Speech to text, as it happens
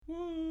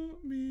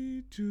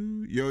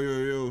Yo, yo,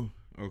 yo.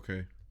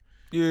 Okay.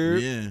 Yeah.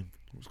 Yeah.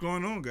 What's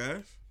going on,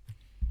 guys?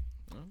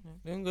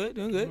 Doing good.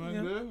 Doing good?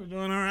 We're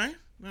doing all right?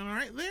 Doing all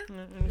right there?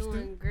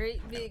 Doing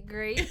great, big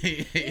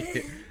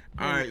great.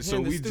 All right, so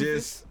Hand the we stupid.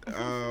 just,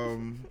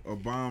 a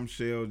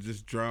bombshell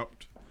just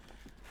dropped.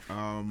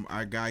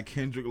 Our guy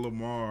Kendrick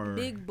Lamar,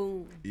 Big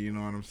boom. you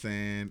know what I'm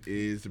saying,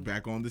 is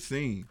back on the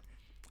scene.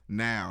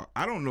 Now,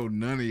 I don't know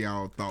none of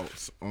y'all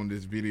thoughts on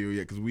this video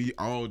yet because we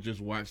all just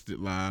watched it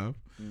live.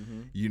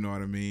 Mm-hmm. You know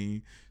what I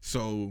mean?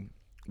 So,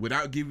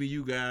 without giving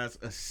you guys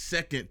a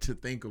second to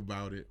think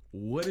about it,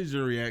 what is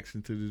your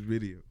reaction to this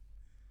video?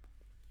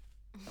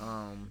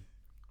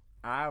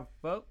 I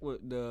fuck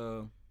with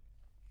them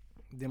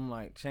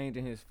like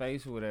changing his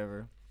face or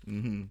whatever.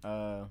 Mm-hmm.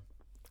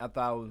 I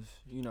thought it was,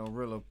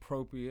 real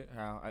appropriate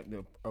how at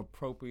the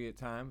appropriate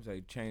times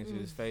they changed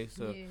his face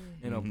to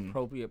an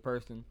appropriate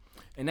person.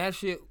 And that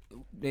shit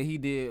that he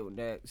did,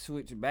 that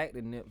switch back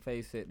to Nip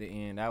face at the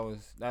end, that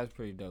was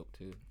pretty dope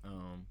too.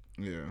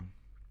 Yeah.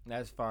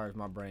 That's as far as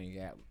my brain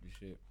got with the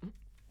shit.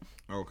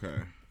 Okay.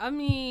 I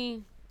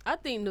mean, I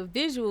think the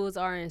visuals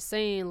are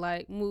insane.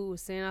 Like Moo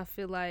was saying, I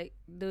feel like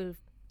the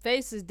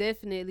faces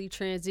definitely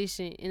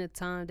transitioned in a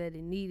time that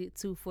it needed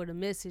to for the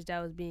message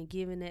that was being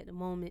given at the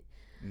moment.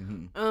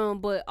 Mm-hmm.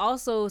 But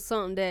also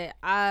something that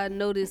I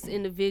noticed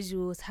in the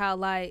visuals, how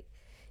like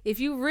if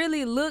you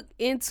really look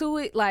into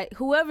it, like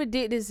whoever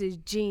did this is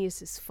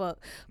genius as fuck.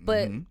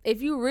 But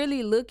if you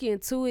really look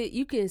into it,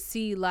 you can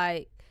see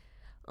like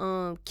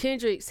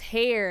Kendrick's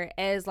hair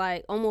as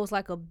like almost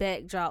like a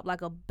backdrop,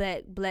 like a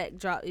black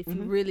drop. If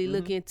you really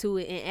look into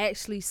it and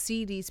actually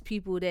see these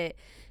people that,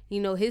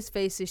 his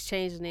face is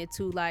changing it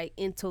to like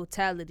in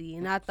totality,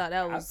 and I thought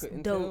that was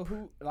dope.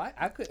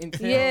 I couldn't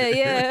tell.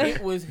 Yeah.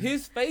 It was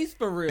his face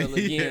for real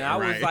again. Yeah, I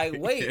was right.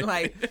 like, wait,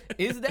 like,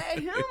 is that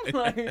him?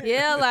 Like,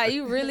 Yeah, like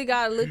you really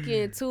gotta look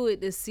into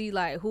it to see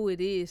like who it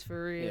is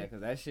for real. yeah,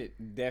 because that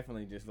shit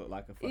definitely just looked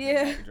like a fucking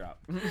Yeah. backdrop.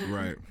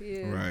 Right.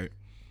 Yeah. Right.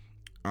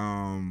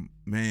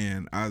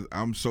 Man,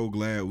 I'm so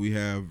glad we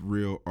have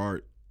real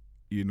art,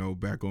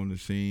 back on the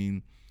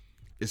scene.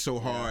 It's so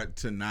hard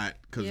to not,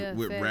 because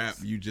with facts. rap,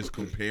 you just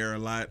compare a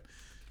lot.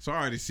 So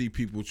I already see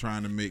people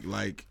trying to make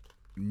like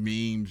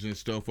memes and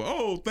stuff.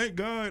 Oh, thank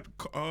God,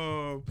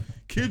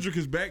 Kendrick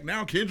is back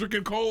now. Kendrick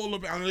and Cole.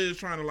 I'm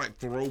just trying to like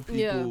throw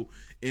people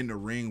in the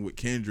ring with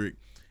Kendrick.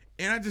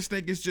 And I just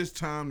think it's just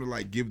time to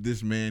like give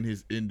this man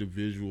his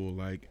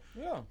individual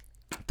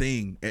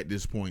thing at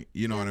this point.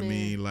 You know what I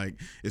mean? Like,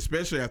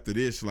 especially after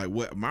this, like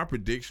what my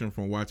prediction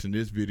from watching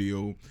this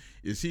video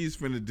is he's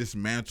finna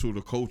dismantle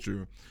the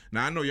culture.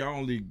 Now I know y'all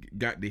only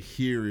got to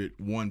hear it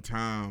one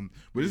time,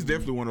 but it's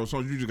definitely one of those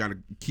songs you just gotta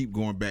keep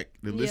going back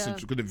to listen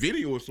to, because the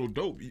video is so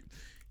dope.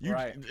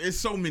 Right. It's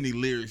so many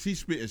lyrics. He's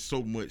spitting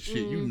so much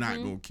shit. You're not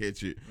gonna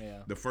catch it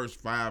the first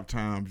 5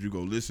 times you go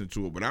listen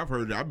to it. But I've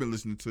heard it. I've been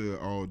listening to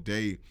it all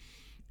day.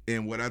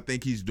 And what I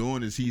think he's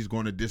doing is he's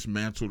going to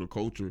dismantle the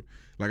culture.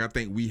 Like, I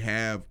think we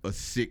have a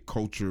sick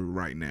culture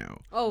right now.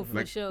 Oh, for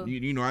like, sure.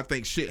 I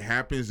think shit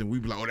happens and we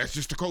be like, oh, that's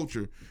just the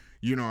culture.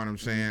 You know what I'm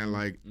saying?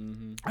 Like,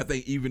 I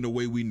think even the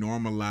way we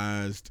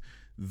normalized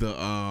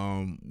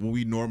when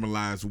we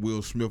normalized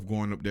Will Smith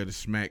going up there to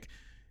smack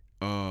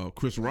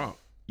Chris Rock.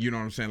 You know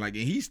what I'm saying? Like,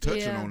 and he's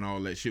touching on all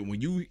that shit.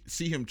 When you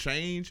see him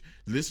change,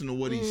 listen to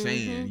what he's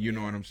saying. You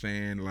know what I'm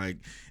saying? Like,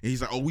 and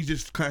he's like, oh, we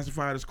just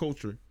classified as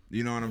culture.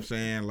 You know what I'm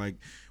saying? Like,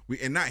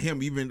 and not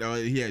him, even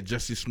he had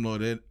Justice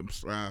Smollett,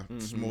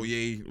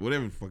 Smollett,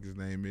 whatever the fuck his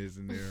name is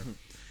in there.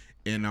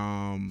 And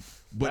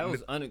but that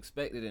was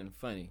unexpected and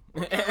funny.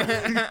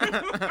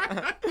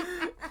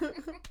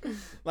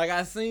 Like,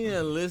 I seen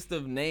a list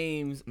of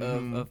names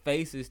of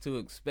faces to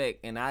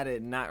expect, and I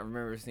did not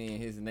remember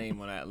seeing his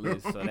name on that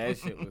list. So that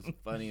shit was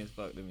funny as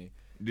fuck to me.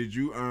 Did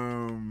you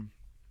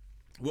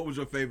what was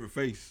your favorite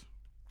face?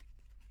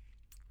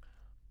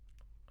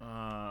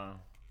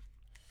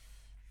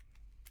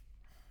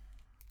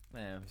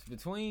 Man, it's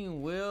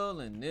between Will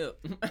and Nip.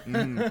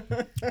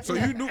 So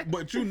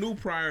you knew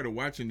prior to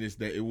watching this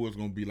that it was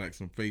gonna be like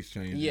some face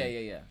changes.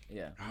 Yeah.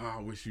 Oh,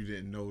 I wish you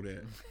didn't know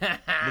that,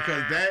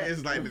 because that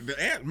is like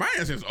my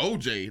answer is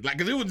OJ. Like,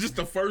 'cause it was just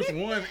the first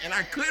one, and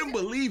I couldn't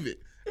believe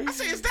it. I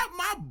said, "Is that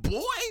my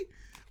boy,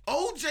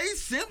 OJ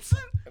Simpson?"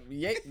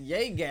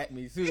 Ye got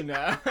me too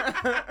now.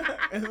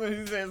 That's when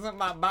he said something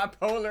about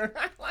bipolar.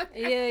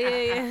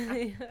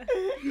 Yeah.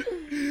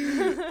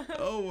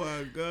 Oh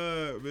my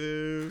God,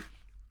 man.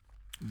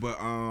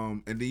 But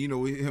and then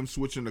him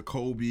switching to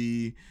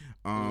Kobe,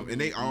 and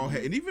they all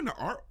had, and even the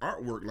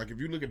artwork. Like, if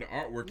you look at the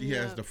artwork, he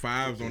has the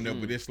 5s on there,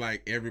 but it's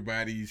like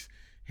everybody's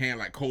hand,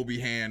 like Kobe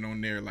hand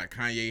on there, like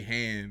Kanye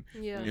hand,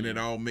 and it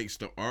all makes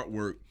the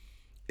artwork.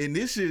 And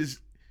this is,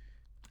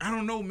 I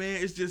don't know,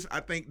 man. It's just, I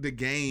think the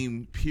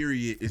game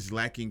period is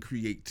lacking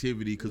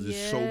creativity because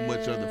there's so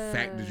much other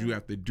factors you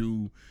have to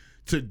do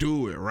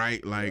it,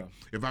 right? Like,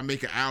 if I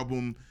make an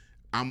album,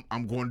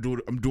 I'm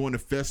doing a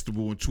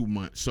festival in 2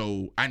 months,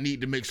 so I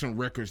need to make some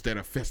records that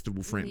are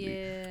festival friendly.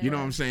 Yeah. You know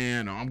what I'm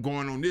saying? Or I'm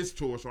going on this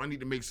tour, so I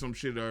need to make some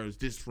shit that is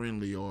this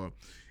friendly.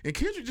 And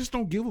Kendrick just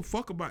don't give a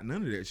fuck about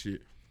none of that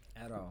shit.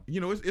 At all. You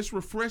know, it's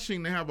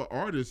refreshing to have an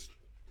artist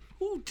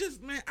who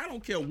just, man, I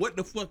don't care what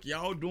the fuck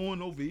y'all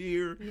doing over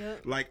here.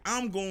 Yep. Like,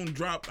 I'm going to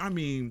drop, I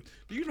mean,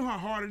 do you know how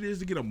hard it is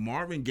to get a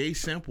Marvin Gaye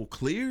sample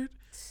cleared?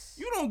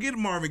 You don't get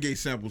Marvin Gaye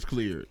samples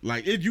cleared.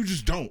 Like, you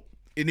just don't.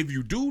 And if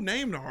you do,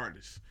 name the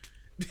artist.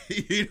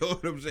 You know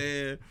what I'm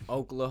saying?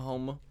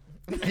 Oklahoma.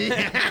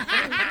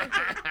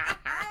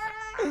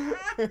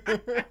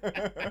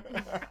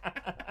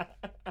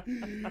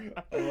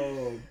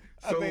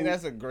 I think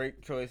that's a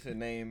great choice of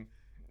name.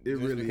 It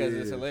just really because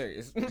is. it's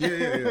hilarious.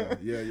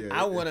 Yeah.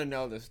 I want to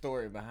know the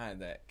story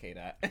behind that,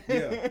 K-Dot.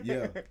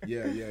 Yeah.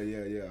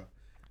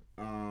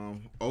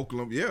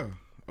 Oklahoma,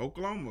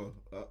 Oklahoma.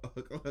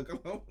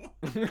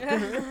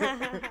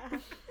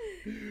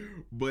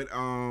 But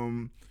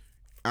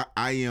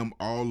I Am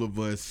All of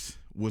Us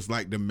was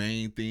like the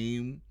main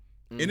theme,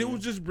 and it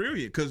was just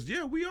brilliant because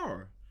we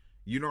are.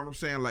 You know what I'm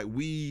saying? Like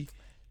we.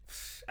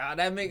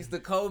 That makes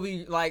the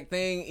Kobe like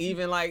thing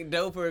even like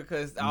doper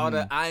because all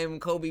the I Am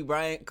Kobe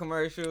Bryant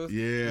commercials.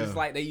 Yeah. Just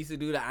like they used to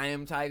do the I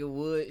Am Tiger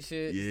Woods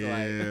shit.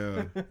 Yeah.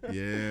 So, like,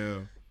 Yeah.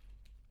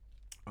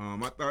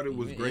 I thought it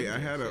was great. I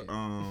had a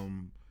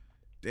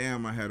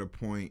I had a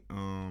point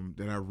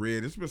that I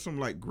read. It's been some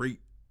like great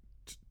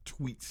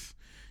tweets,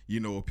 you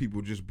know, of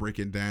people just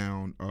breaking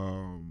down.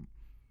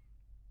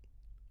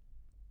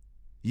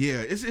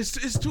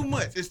 It's too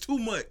much. It's too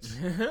much.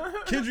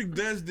 Kendrick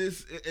does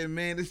this, and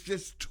man, it's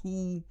just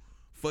too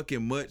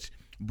fucking much.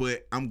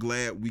 But I'm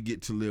glad we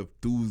get to live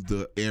through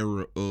the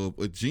era of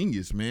a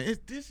genius, man. It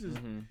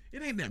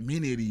ain't that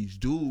many of these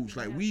dudes.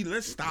 Like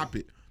let's stop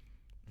it.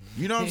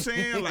 You know what I'm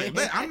saying? Like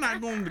I'm not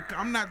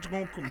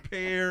gonna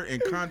compare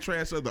and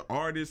contrast other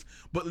artists,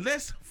 but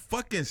let's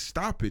fucking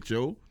stop it,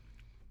 yo.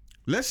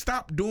 Let's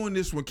stop doing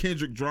this when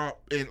Kendrick drop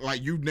and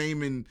like you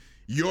naming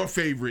your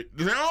favorite.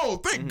 Oh,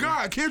 thank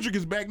God Kendrick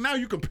is back. Now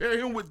you compare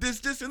him with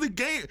this, and the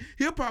game.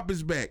 Hip hop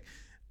is back.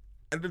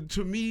 And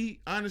to me,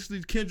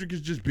 honestly, Kendrick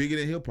is just bigger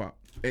than hip hop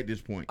at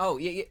this point. Oh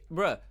yeah,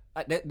 bruh.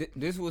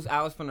 This was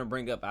I was gonna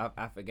bring up.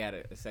 I forgot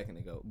it a second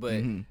ago,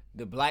 but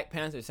the Black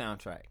Panther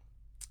soundtrack.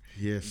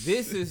 Yes.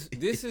 This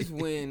is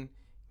when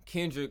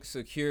Kendrick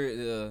secured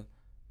the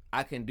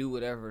I can do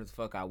whatever the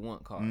fuck I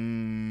want card.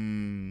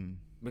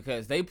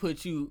 Because they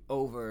put you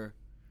over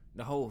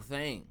the whole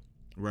thing.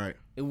 Right.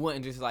 It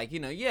wasn't just like,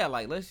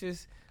 like let's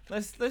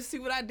see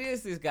what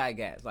ideas this guy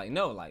got. It's like,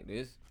 no, like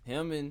this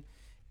him and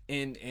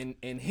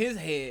his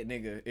head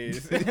nigga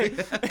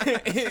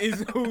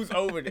is who's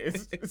over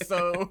this.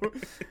 So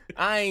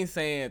I ain't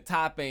saying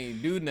Top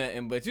ain't do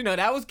nothing, but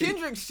that was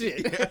Kendrick's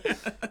shit.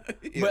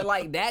 Yeah. But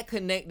like that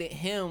connected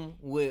him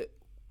with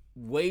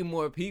way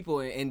more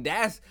people, and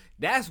that's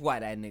why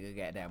that nigga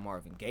got that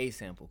Marvin Gaye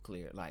sample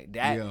cleared. Like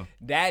that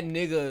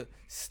nigga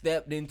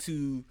stepped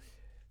into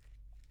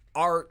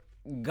art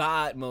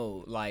God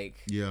mode, like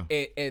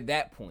at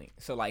that point.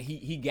 So like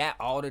he got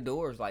all the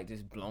doors like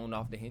just blown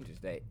off the hinges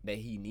that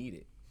he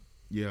needed.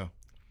 Yeah.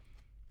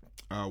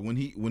 When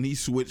he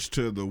switched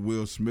to the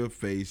Will Smith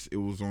face, it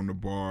was on the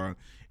bar.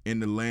 In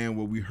the land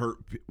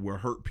where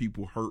hurt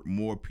people hurt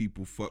more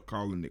people, fuck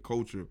calling it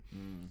culture.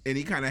 And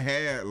he kind of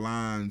had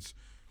lines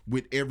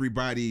with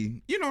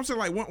everybody. You know what I'm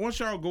saying? Like once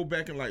y'all go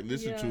back and like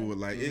listen to it,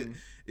 like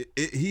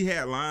he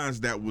had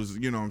lines that was,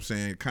 you know what I'm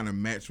saying, kind of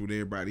matched with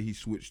everybody he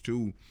switched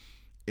to.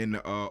 And the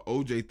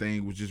OJ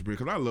thing was just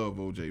because I love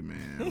OJ,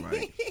 man.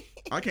 Like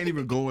I can't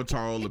even go into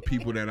all the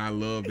people that I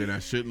love that I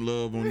shouldn't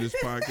love on this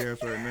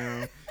podcast right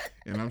now.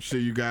 And I'm sure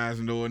you guys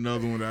know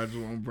another one that I just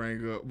want to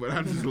bring up, but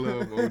I just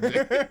love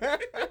OJ.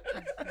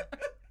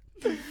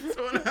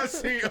 So when I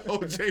see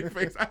OJ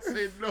face, I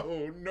said,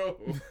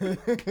 no.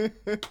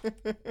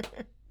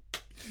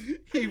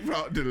 He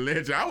brought the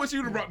legend. I wish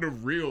you'd have brought the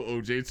real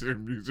OJ to the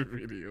music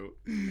video.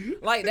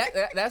 Like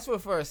that's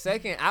what for a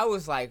second I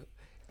was like,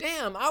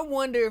 damn, I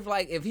wonder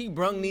if he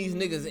brung these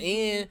niggas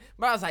in.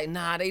 But I was like,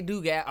 nah, they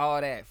do got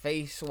all that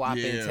face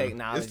swapping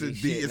technology.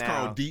 It's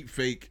called deep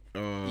fake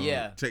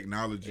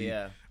technology.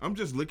 Yeah. I'm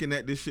just looking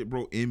at this shit,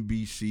 bro.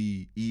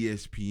 NBC,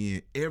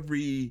 ESPN,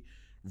 every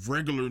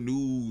regular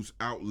news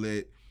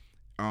outlet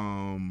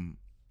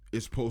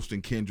is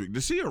posting Kendrick.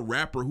 To see a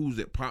rapper who's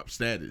at pop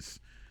status.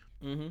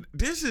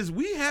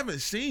 We haven't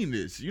seen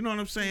this. You know what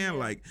I'm saying?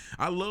 Like,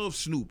 I love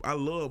Snoop. I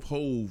love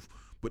Hove.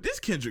 But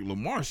this Kendrick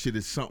Lamar shit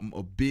is something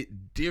a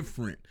bit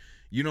different.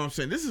 You know what I'm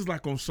saying? This is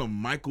like on some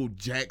Michael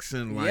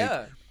Jackson,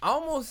 like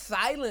almost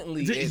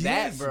silently is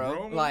that,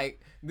 bro. Like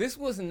this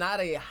was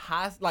not a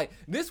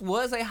this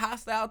was a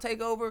hostile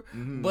takeover,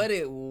 but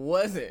it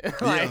wasn't.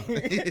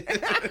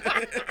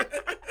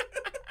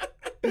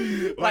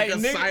 Like a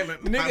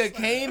silent nigga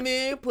came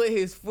in, put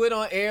his foot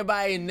on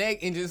everybody's neck,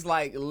 and just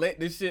like let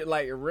this shit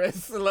like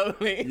rest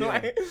slowly. Yeah.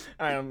 Like,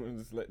 all right, I'm gonna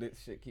just let this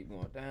shit keep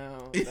going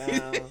down.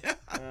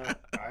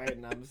 All right,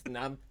 now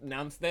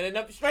I'm standing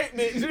up straight,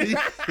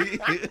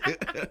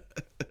 bitch.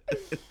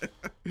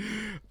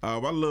 I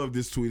love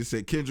this tweet. It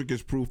said Kendrick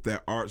is proof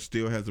that art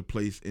still has a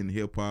place in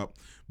hip hop,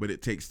 but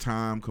it takes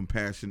time,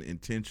 compassion,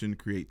 intention,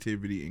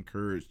 creativity, and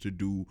courage to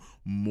do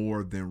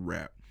more than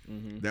rap.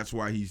 That's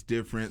why he's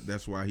different.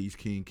 That's why he's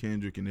King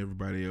Kendrick and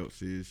everybody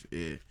else is.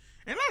 Yeah.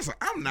 And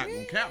I'm not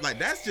gonna cap. Like,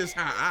 that's just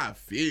how I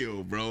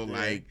feel, bro.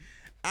 Like,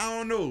 I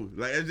don't know.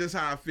 Like, it's just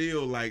how I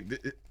feel. Like,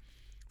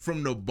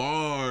 from the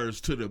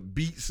bars to the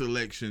beat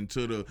selection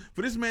to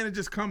for this man to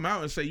just come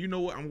out and say, you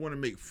know what, I'm gonna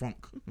make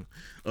funk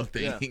a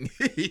thing.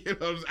 You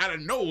know, out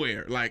of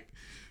nowhere. Like,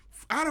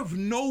 out of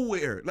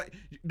nowhere. Like,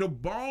 the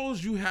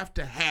balls you have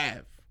to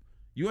have.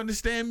 You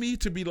understand me?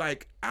 To be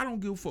like, I don't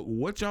give a fuck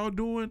what y'all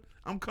doing.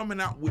 I'm coming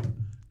out with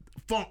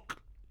funk,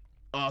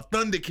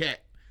 Thundercat.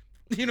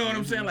 You know what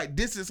I'm saying? Like,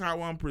 this is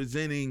how I'm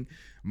presenting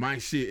my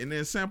shit. And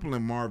then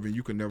sampling Marvin,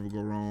 you can never go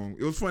wrong.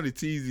 It was funny,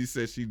 Teezy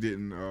said she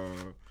didn't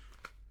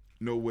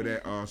know where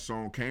that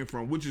song came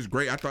from, which is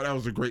great. I thought that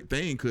was a great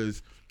thing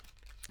because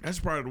that's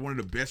probably one of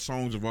the best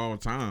songs of all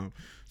time.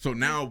 So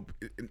now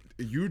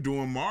you're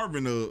doing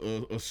Marvin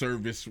a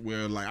service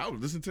where, like, I was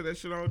listening to that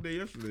shit all day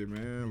yesterday,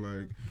 man.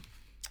 Like,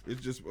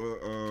 it's just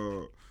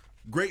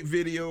great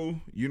video.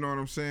 You know what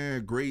I'm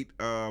saying? Great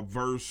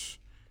verse.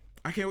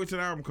 I can't wait till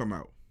the album come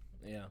out.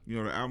 Yeah. You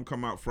know, the album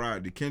come out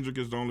Friday. Kendrick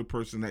is the only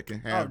person that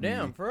can have. Oh,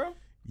 damn, for real?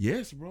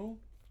 Yes, bro.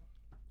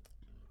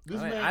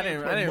 I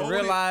didn't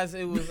realize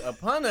it was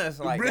upon us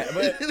like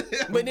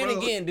that. But then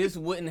again, this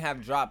wouldn't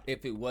have dropped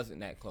if it wasn't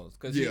that close.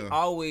 Because he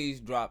always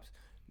drops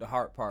the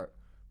hard part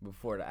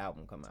before the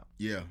album come out.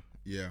 Yeah.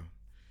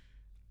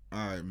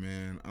 All right,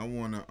 man. I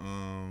want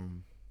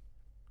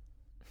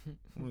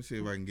to see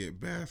if I can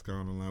get Bask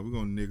on the line. We're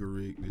going to nigga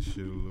rig this shit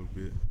a little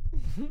bit.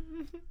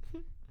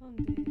 I'm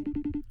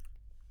dead.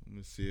 Let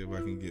me see if I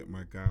can get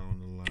my guy on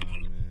the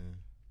line, man.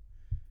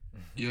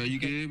 Yo, you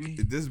can hear me?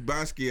 Is this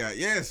Basquiat?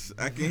 Yes,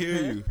 I can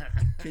hear you.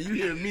 Can you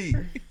hear me?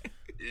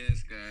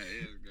 Yes, God.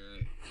 Yes,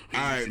 God. All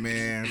right,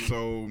 man.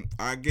 So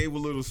I gave a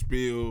little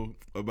spiel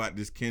about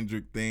this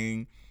Kendrick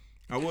thing.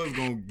 I was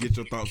going to get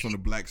your thoughts on the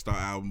Black Star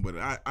album, but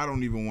I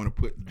don't even want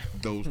to put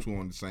those two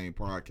on the same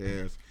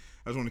podcast.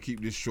 I just want to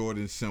keep this short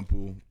and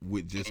simple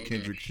with just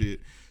Kendrick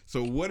shit.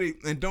 So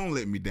and don't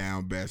let me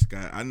down,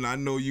 Basquiat. I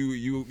know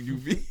you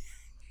be...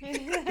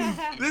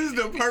 This is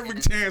the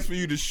perfect chance for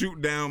you to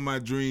shoot down my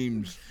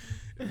dreams.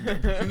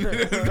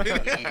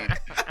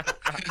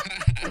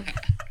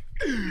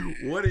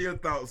 What are your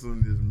thoughts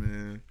on this,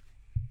 man?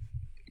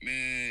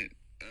 Man,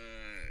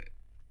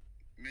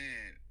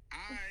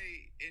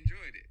 I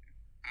enjoyed it.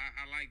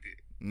 I liked it.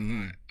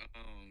 Mm-hmm.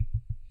 But,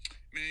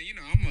 man, you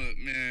know,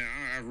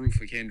 I root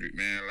for Kendrick,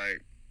 man.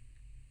 Like,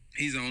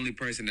 he's the only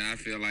person that I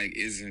feel like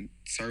isn't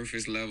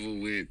surface level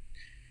with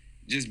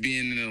just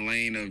being in the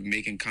lane of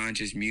making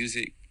conscious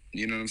music.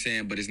 You know what I'm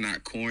saying? But it's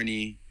not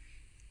corny.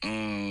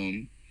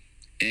 And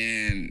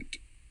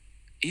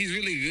he's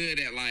really good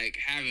at, like,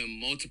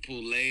 having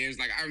multiple layers.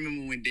 Like, I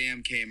remember when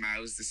Damn came out,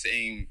 it was the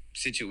same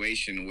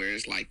situation where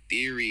it's, like,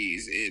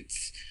 theories.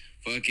 It's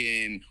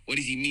fucking, what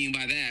does he mean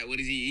by that? What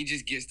does he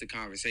just gets the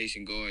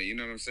conversation going. You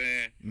know what I'm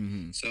saying?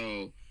 Mm-hmm.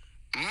 So,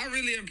 I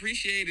really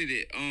appreciated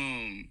it.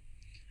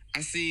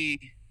 I see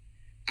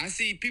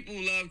people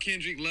who love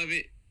Kendrick, love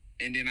it.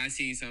 And then I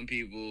see some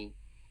people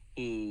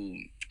who...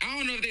 I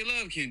don't know if they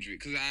love Kendrick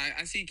because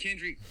I see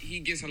Kendrick,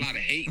 he gets a lot of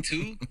hate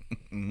too.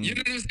 Mm-hmm. You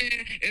know what I'm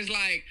saying? It's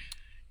like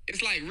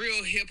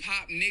real hip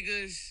hop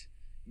niggas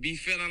be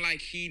feeling like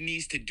he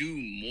needs to do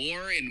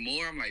more and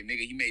more. I'm like,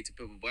 nigga, he made To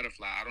Pimp a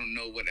Butterfly. I don't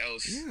know what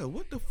else. Yeah,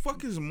 what the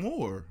fuck is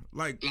more?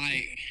 Like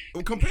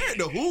compared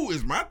to who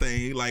is my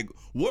thing? Like,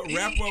 what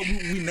rapper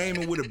we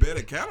naming with a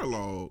better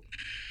catalog?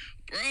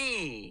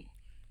 Bro,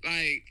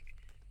 like,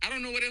 I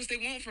don't know what else they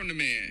want from the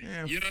man.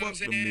 Man, you know fuck what I'm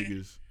saying? Them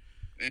niggas.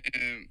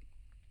 And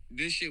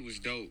this shit was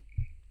dope.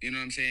 You know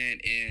what I'm saying?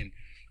 And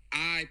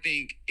I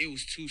think it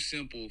was too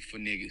simple for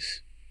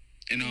niggas.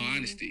 In all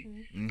honesty.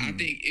 Mm-hmm. I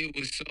think it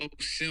was so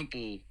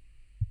simple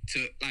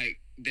to, like,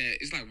 that.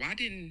 It's like, why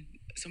didn't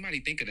somebody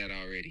think of that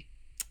already?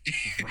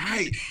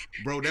 Right.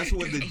 Bro, that's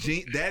what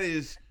that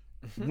is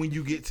when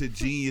you get to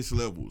genius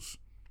levels.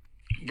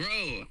 Bro,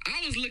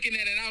 I was looking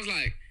at it, I was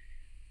like,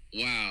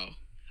 wow.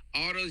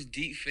 All those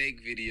deep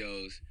fake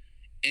videos,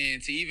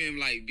 and to even,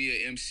 like,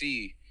 be an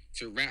MC,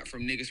 to rap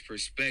from niggas'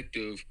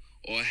 perspective,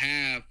 or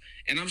have,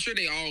 and I'm sure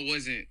they all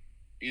wasn't,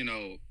 you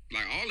know,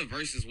 like, all the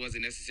verses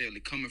wasn't necessarily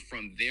coming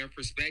from their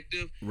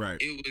perspective. Right.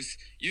 It was,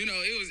 you know,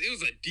 it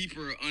was a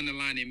deeper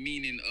underlying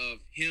meaning of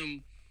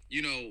him,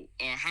 you know,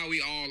 how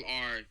we all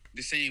are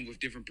the same with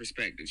different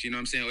perspectives, you know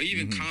what I'm saying? Or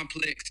even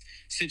complex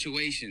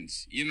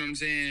situations, you know what I'm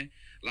saying?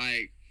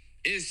 Like,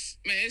 it's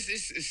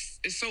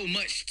so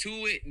much to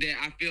it that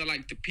I feel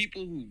like the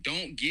people who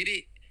don't get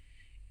it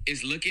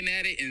is looking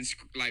at it and,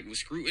 like, will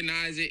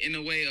scrutinize it in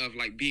a way of,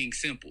 like, being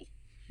simple.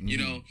 You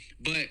know,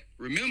 but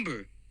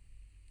remember,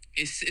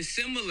 it's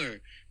similar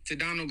to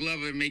Donald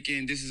Glover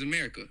making This Is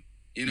America,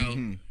 you know,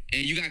 and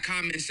you got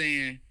comments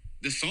saying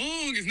the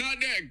song is not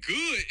that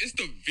good. It's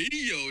the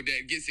video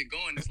that gets it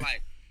going. It's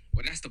like,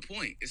 well, that's the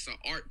point. It's an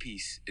art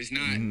piece. It's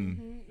not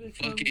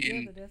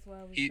fucking. That's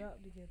why we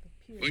dropped together.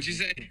 Period. What you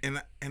say?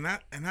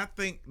 And I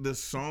think the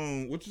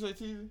song. What you say,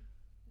 Teezy?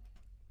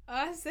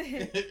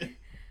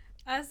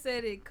 I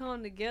said it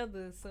come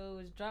together, so it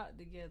was dropped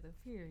together.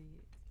 Period.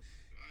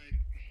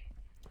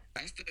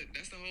 That's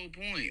the whole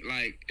point.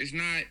 Like, it's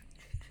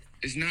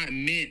not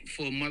meant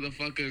for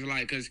motherfuckers.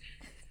 Like, cause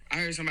I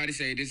heard somebody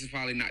say this is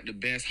probably not the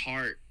best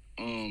heart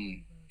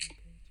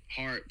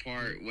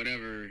part,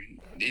 whatever,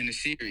 in the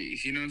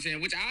series. You know what I'm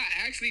saying? Which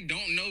I actually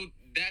don't know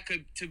that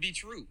could to be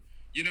true.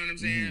 You know what I'm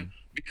saying?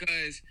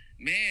 Because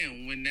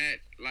man, when that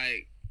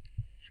like,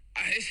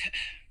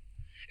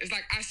 it's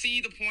like I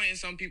see the point in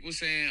some people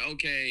saying,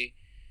 okay,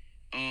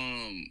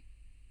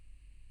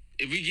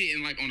 if we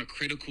getting like on a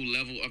critical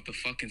level of the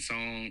fucking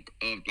song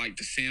of like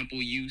the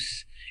sample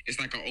use, it's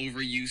like an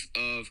overuse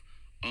of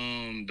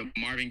the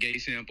Marvin Gaye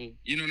sample.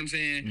 You know what I'm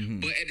saying?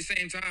 But at the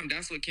same time,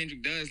 that's what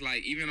Kendrick does.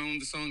 Like even on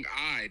the song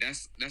I,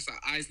 that's an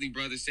Isley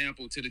Brothers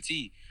sample to the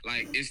T.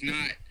 Like it's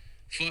not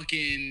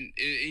fucking.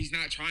 He's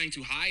not trying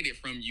to hide it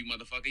from you,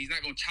 motherfucker. He's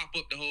not gonna chop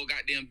up the whole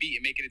goddamn beat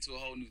and make it into a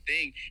whole new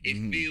thing.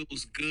 It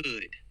feels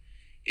good.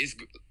 It's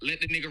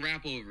let the nigga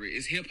rap over it.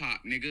 It's hip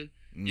hop, nigga.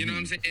 You know what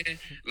I'm saying?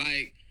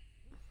 Like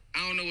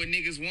I don't know what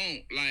niggas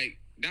want. Like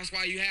that's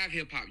why you have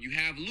hip hop. You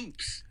have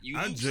loops.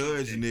 I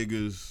judge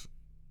niggas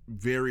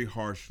very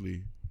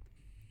harshly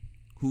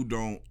who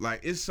don't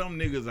like. It's some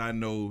niggas I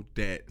know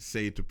that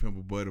say To Pimp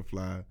a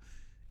Butterfly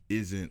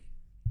isn't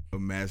a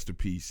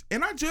masterpiece,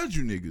 and I judge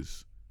you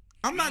niggas.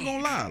 I'm not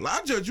gonna lie.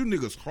 Like, I judge you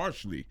niggas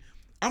harshly.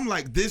 I'm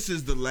like, this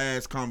is the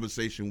last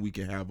conversation we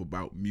can have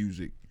about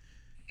music.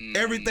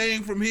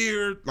 Everything from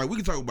here, like we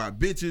can talk about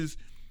bitches,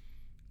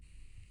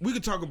 we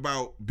can talk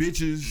about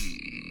bitches,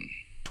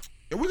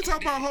 and we can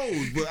talk about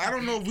hoes, but I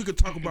don't know if we could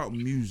talk about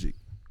music.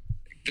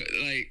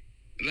 Like,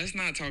 let's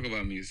not talk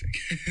about music.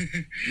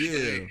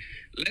 Yeah. Like,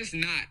 let's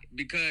not,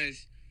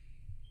 because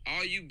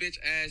all you bitch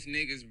ass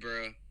niggas,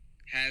 bruh,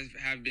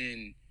 have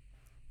been.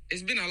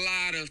 It's been a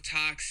lot of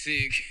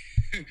toxic.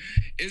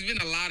 It's been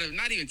a lot of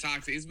not even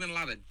toxic. It's been a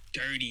lot of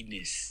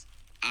dirtiness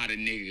out of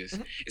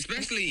niggas,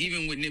 especially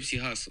even with Nipsey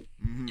Hussle.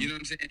 You know what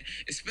I'm saying?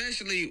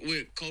 Especially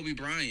with Kobe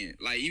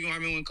Bryant. Like even I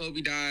remember when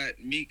Kobe died,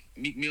 Meek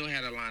Mill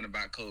had a line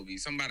about Kobe,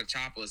 something about a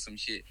chopper or some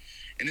shit,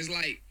 and it's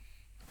like,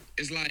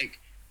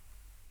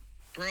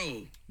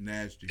 bro,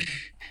 nasty.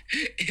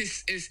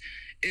 it's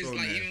so like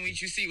nasty. Even when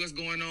you see what's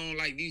going on,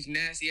 like these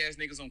nasty ass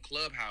niggas on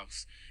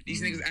Clubhouse,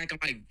 these niggas acting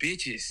like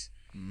bitches.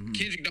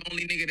 Kendrick the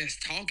only nigga that's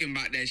talking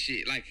about that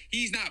shit. Like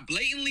he's not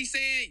blatantly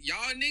saying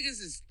y'all niggas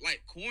is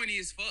like corny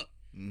as fuck.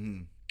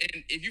 And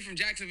if you from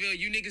Jacksonville,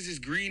 you niggas is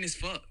green as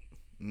fuck.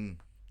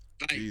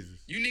 Like Jesus.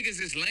 You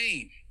niggas is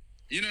lame.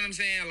 You know what I'm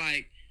saying?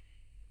 Like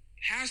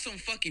have some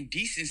fucking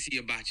decency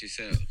about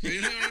yourself.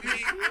 You know what I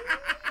mean?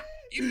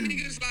 You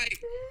niggas like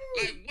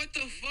what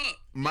the fuck?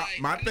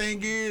 My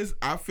thing is,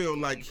 I feel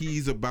like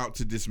he's about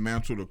to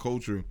dismantle the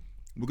culture,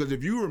 because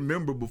if you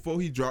remember before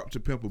he dropped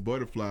To Pimp a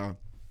Butterfly,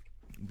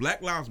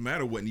 Black Lives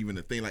Matter wasn't even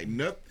a thing. Like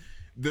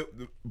the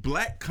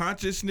black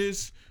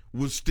consciousness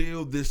was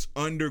still this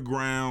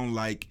underground,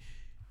 like,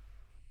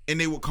 and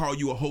they would call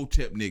you a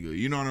hotep nigga.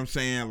 You know what I'm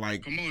saying?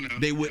 Like, come on now.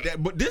 They would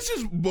that, but this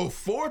is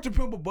before To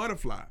Pimp a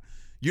Butterfly.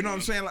 You know what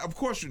I'm saying? Like, of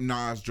course,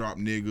 Nas dropped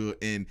nigga,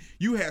 and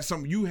you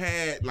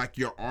had like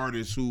your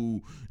artists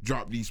who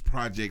dropped these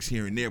projects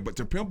here and there. But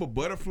To Pimp a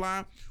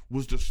Butterfly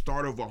was the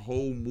start of a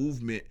whole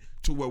movement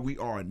to where we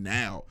are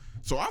now.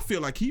 So I feel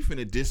like he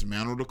finna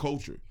dismantle the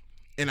culture.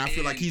 And I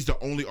feel like he's the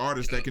only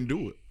artist that can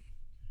do it.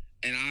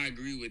 And I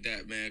agree with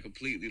that, man,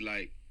 completely.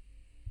 Like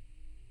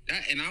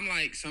that, and I'm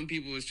like, some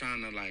people is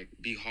trying to like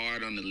be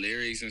hard on the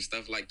lyrics and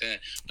stuff like that,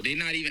 but they're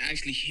not even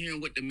actually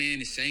hearing what the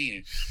man is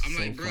saying. I'm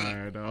so like, bro,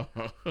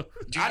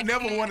 I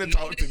never want to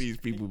talk to these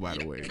people, by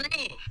the way. Bro,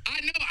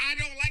 I know I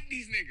don't like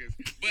these niggas,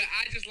 but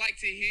I just like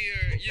to hear,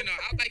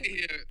 I like to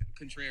hear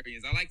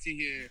contrarians. I like to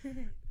hear,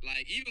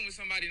 like, even with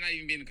somebody not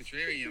even being a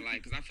contrarian,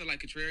 like, because I feel like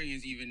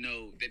contrarians even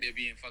know that they're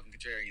being fucking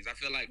contrarians. I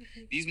feel like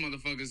these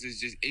motherfuckers is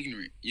just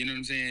ignorant, you know what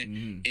I'm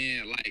saying?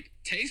 And, like,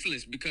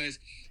 tasteless, because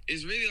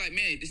it's really like,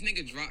 man, this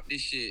nigga dropped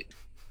this shit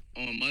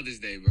on Mother's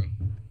Day, bro.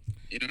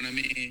 You know what I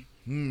mean?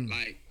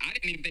 Like, I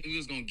didn't even think we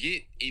was going to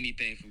get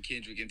anything from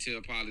Kendrick until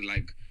probably,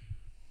 like,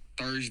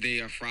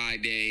 Thursday or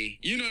Friday.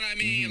 You know what I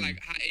mean? Like,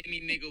 how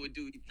any nigga would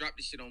do, he dropped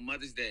this shit on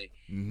Mother's Day.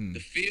 The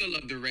feel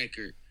of the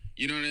record.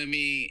 You know what I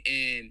mean?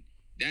 And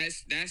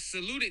that's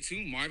saluted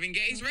to Marvin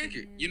Gaye's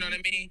record. You know what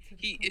I mean?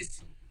 He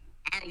is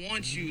I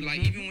Want You,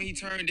 like even when he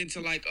turned into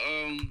like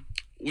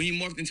when he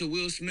morphed into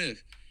Will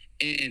Smith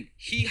and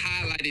he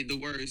highlighted the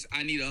words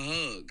 "I need a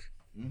hug."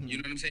 You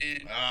know what I'm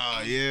saying?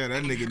 Yeah,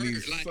 that nigga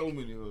needs like, so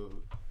many hugs.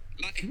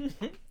 Like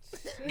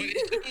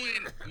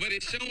but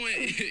it's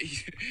showing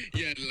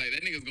yeah, like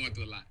that nigga's going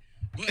through a lot.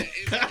 But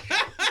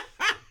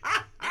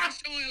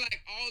it's showing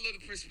like all of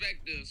the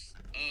perspectives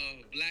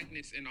of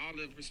blackness and all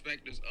the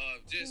perspectives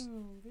of just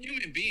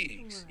human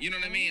beings. You know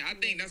what I mean? I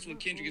think that's what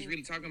Kendrick is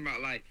really talking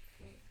about. Like,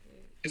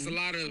 it's a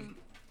lot of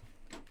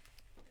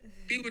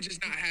people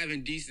just not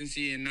having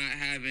decency and not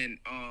having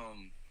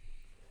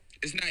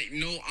it's not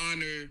no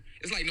honor.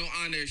 It's like no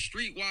honor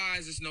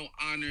streetwise. It's no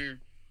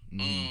honor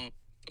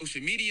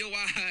social media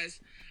wise.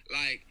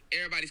 Like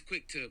everybody's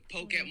quick to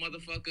poke at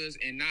motherfuckers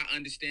and not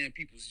understand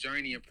people's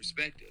journey and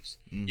perspectives.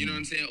 You know what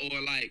I'm saying? Or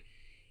like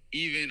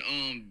even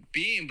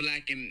being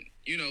black and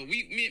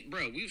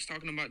we was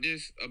talking about the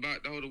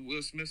whole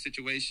Will Smith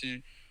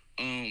situation,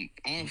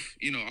 off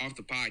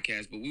the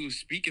podcast, but we was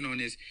speaking on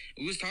this.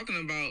 We was talking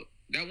about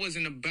that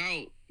wasn't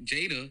about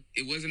Jada.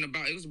 It was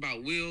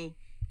about Will.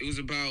 It was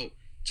about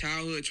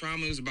childhood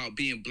trauma. It was about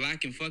being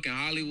black in fucking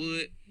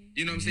Hollywood.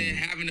 You know what I'm saying?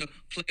 Having to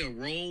play a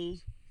role.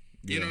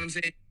 You know what I'm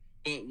saying?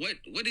 But what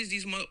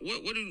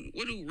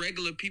do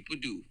regular people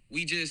do?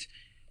 We just,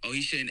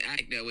 he shouldn't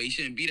act that way. He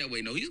shouldn't be that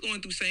way. No, he's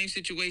going through same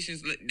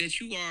situations that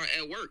you are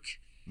at work.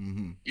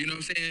 Mm-hmm. You know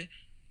what I'm saying?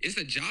 It's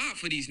a job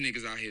for these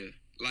niggas out here.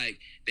 Like,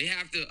 they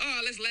have to,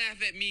 let's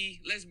laugh at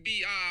me. Let's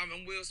be,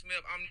 I'm Will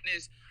Smith. I'm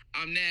this,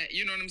 I'm that.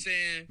 You know what I'm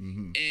saying?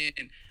 Mm-hmm.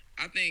 And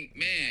I think,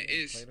 man,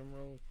 it's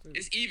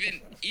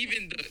even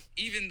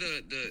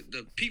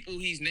the people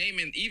he's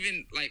naming,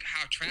 even like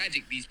how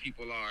tragic these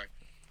people are.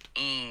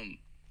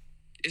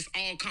 It's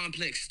all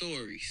complex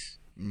stories.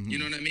 Mm-hmm. You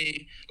know what I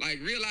mean? Like,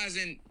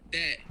 realizing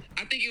that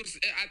I think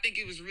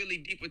it was really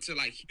deeper to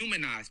like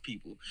humanize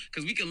people,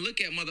 because we can look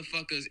at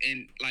motherfuckers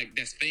and like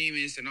that's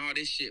famous and all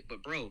this shit,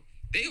 but bro,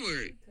 they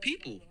were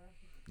people.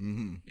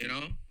 Mm-hmm. You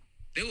know,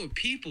 they were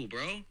people,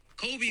 bro.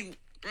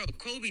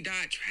 Kobe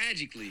died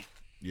tragically.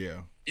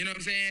 Yeah. You know what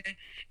I'm saying?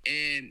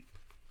 And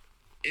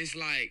it's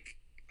like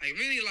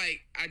really,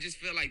 like, I just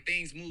feel like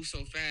things move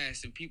so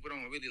fast and people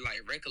don't really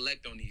like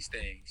recollect on these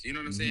things. You know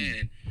what I'm saying?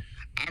 And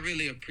I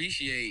really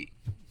appreciate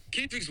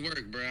Kendrick's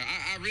work, bro.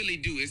 I really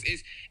do.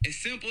 It's as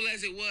simple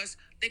as it was.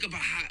 Think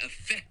about how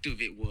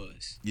effective it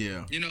was.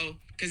 Yeah. You know,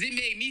 because it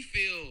made me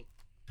feel.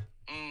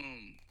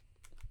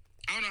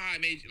 I don't know how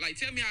it made you. Like,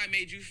 tell me how it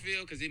made you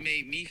feel, because it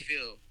made me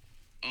feel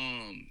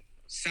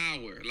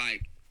sour.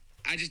 Like,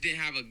 I just didn't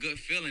have a good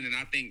feeling, and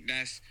I think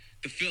that's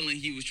the feeling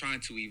he was trying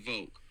to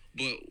evoke.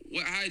 But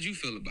how did you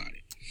feel about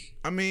it?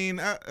 I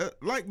mean,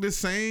 like the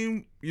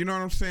same. You know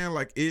what I'm saying?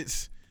 Like,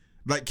 it's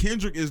like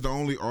Kendrick is the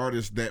only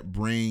artist that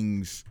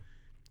brings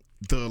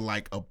the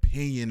like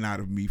opinion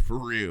out of me for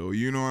real.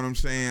 You know what I'm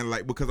saying?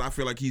 Like, because I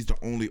feel like he's the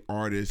only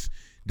artist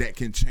that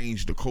can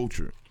change the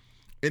culture.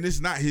 And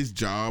it's not his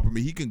job. I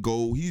mean,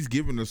 he's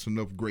given us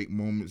enough great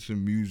moments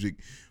in music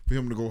for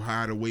him to go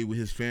hide away with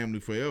his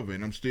family forever.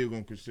 And I'm still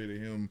going to consider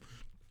him,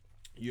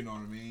 you know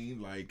what I mean?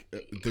 Like,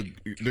 the top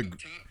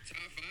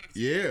 5.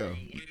 Yeah. One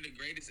of the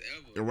greatest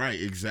ever.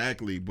 Right,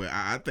 exactly. But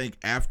I think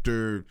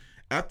after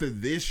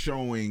this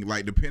showing,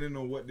 like, depending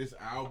on what this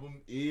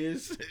album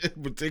is,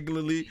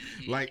 particularly,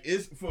 like,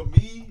 it's, for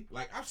me,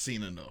 like, I've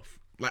seen enough.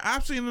 Like,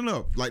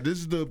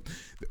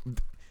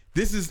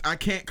 this is, I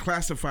can't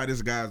classify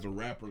this guy as a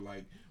rapper.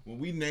 Like, when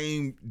we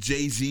name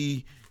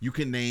Jay-Z, you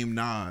can name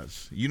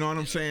Nas. You know what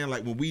I'm saying?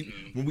 Like, when we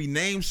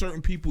name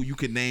certain people, you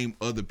can name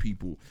other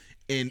people.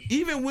 And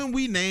even when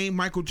we name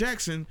Michael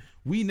Jackson,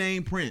 we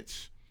name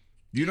Prince.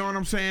 You know what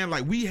I'm saying?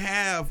 Like, we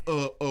have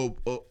a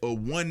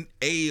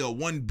 1A or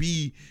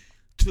 1B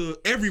to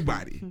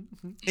everybody.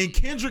 And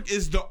Kendrick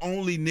is the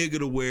only nigga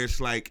to where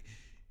it's like,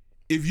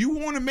 if you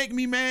want to make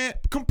me mad,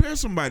 compare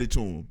somebody to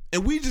him.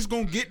 And we just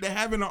gonna get to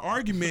having an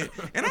argument.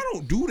 And I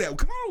don't do that,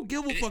 because I don't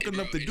give a fuck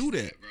enough to do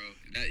that.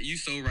 Bro, you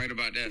so right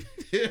about that.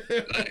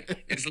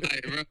 Like, it's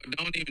like, bro,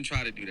 don't even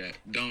try to do that.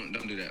 Don't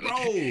do that. Like,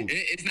 bro.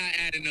 It's not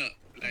adding up.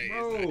 Like,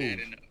 bro. It's not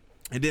adding up.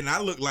 And then I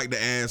look like the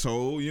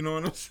asshole, you know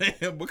what I'm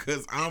saying?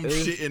 Because I'm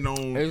shitting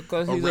on it's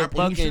because he's a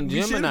fucking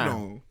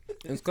Gemini.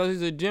 It's because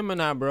he's a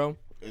Gemini, bro.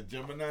 A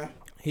Gemini?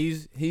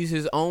 He's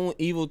his own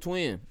evil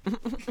twin.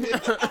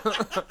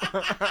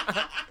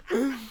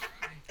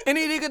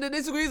 Any nigga that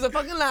disagrees is a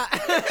fucking lie.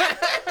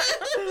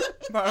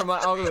 Part of my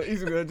uncle,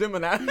 he's a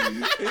Gemini.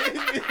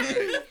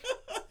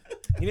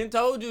 He done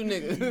told you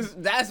niggas.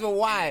 That's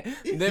why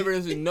there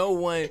is no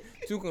one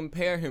to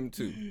compare him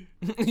to.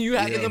 You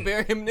have to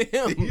compare him to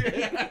him.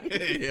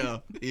 Yeah.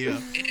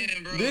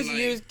 Damn, bro, this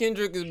year's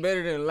Kendrick is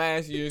better than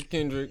last year's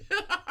Kendrick.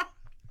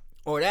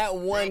 Or that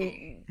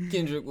one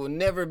Kendrick will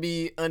never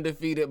be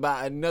undefeated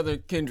by another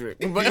Kendrick.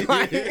 But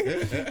like,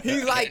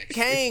 he's like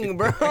Kang,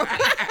 bro.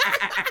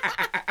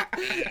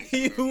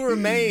 He who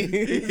remains.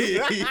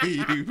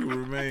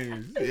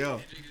 Yeah.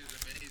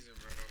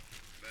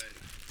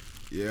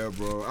 Yeah,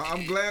 bro.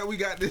 I'm glad we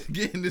got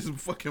getting this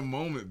fucking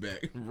moment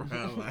back,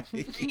 bro. Like,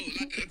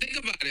 think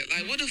about it.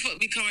 Like, what the fuck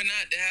we coming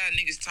out to have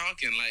niggas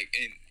talking, like,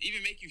 and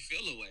even make you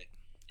feel a way.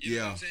 You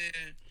know what I'm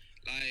saying?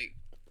 Like,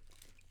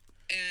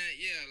 and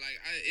yeah, like,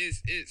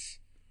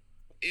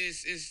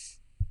 it's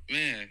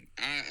man.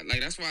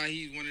 That's why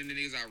he's one of the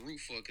niggas I root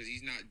for, because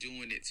he's not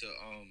doing it to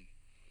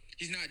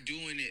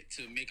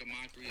make a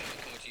mockery of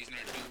the culture. He's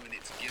not doing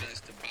it to get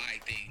us to buy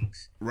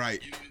things.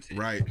 Right. You know what I'm saying?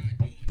 Right. He's not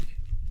doing it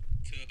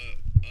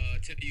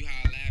to tell you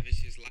how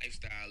lavish his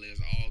lifestyle is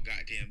all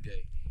goddamn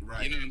day.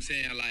 Right. You know what I'm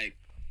saying? Like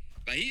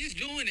he's just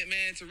doing it,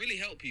 man, to really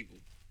help people.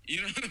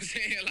 You know what I'm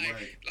saying?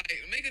 Like, like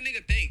make a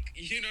nigga think.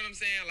 You know what I'm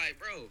saying? Like,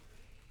 bro,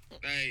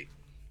 like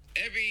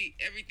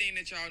everything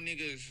that y'all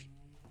niggas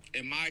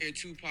admire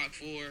Tupac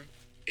for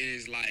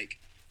is like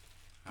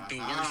the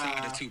worst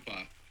side of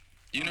Tupac.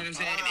 You know what I'm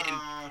saying?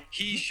 And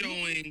he's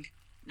showing,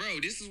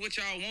 bro, this is what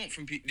y'all want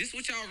from people. This is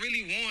what y'all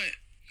really want.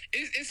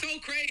 It's so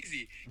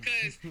crazy,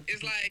 because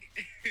it's like,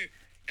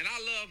 and I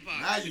love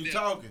Pac. Now you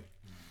talking.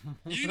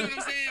 You know what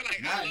I'm saying?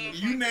 Like, now, I love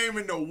you Pac.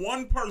 naming the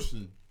one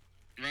person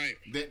Right.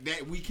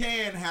 that we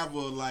can have a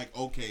like.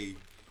 Okay,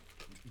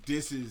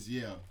 this is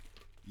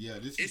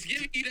this. It's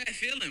giving you that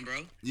feeling,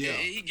 bro. Yeah.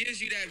 He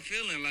gives you that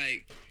feeling,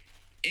 like,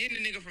 and the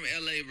nigga from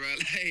LA, bro.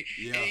 Like,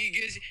 Yeah. and he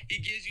gives you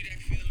that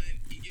feeling.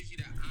 He gives you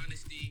that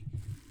honesty,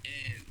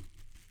 and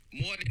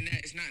more than that,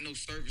 it's not no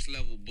surface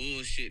level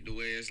bullshit. The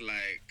way it's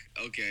like,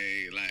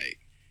 okay, like,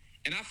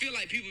 and I feel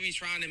like people be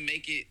trying to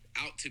make it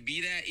out to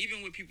be that.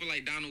 Even with people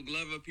like Donald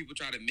Glover, people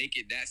try to make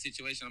it that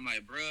situation. I'm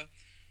like, bruh,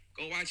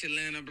 go watch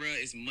Atlanta, bruh.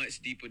 It's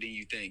much deeper than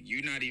you think.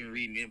 You're not even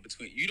reading in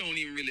between. You don't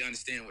even really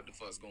understand what the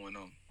fuck's going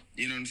on.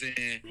 You know what I'm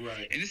saying?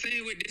 Right. And the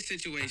same with this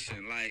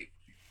situation. Like,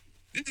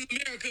 This Is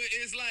America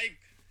is like,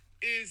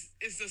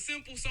 it's a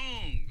simple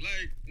song.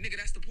 Like, nigga,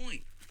 that's the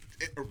point.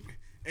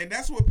 And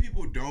that's what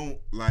people don't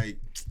like.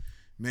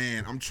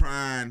 Man, I'm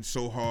trying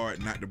so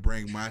hard not to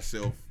bring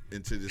myself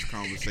into this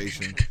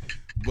conversation,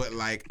 but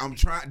like I'm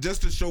trying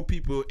just to show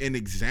people an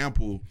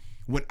example.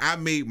 When I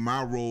made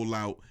my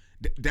rollout,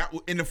 that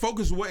and the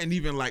focus wasn't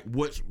even like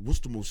what's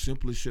the most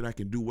simplest shit I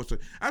can do. I was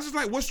just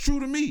like, what's true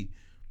to me.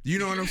 You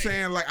know what I'm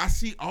saying? Like I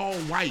see all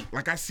white,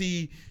 like I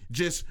see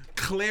just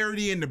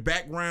clarity in the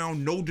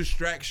background, no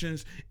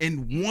distractions,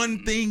 and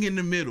one thing in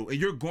the middle. And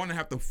you're going to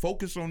have to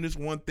focus on this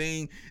one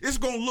thing. It's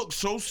going to look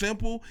so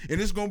simple, and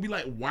it's going to be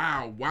like,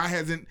 wow, why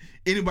hasn't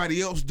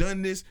anybody else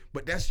done this?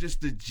 But that's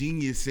just the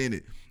genius in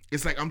it.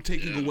 It's like I'm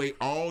taking away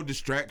all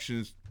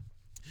distractions.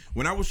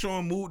 When I was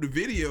showing Mood the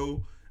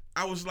video,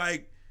 I was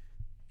like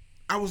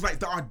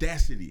the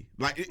audacity.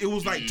 Like it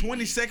was like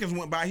 20 seconds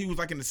went by. He was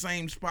like in the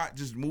same spot,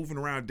 just moving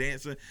around,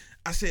 dancing.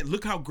 I said,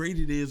 look how great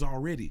it is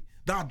already.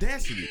 The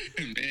audacity.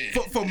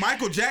 for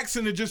Michael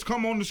Jackson to just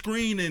come on the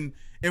screen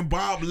and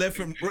Bob left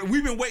him.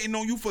 We've been waiting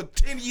on you for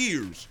 10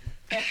 years.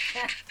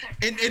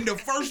 and the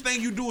first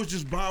thing you do is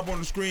just Bob on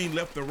the screen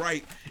left to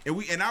right.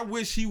 And I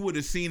wish he would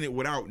have seen it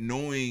without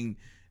knowing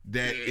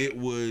that it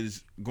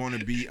was going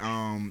to be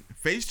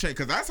face change,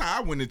 because that's how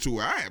I went into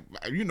it.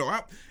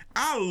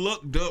 I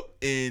looked up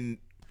and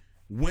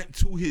went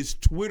to his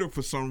Twitter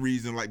for some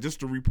reason, like just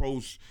to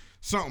repost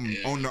something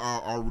on the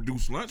our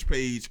Reduced Lunch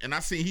page, and I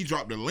seen he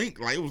dropped a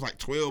link. Like it was like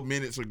 12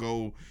 minutes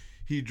ago.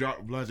 He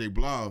dropped blah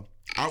blah.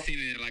 I seen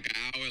it like an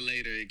hour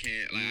later. It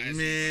can't. Like,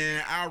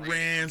 I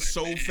ran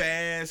so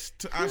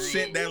fast. I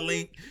sent that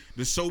link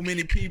to so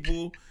many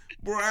people.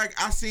 Bro,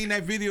 I seen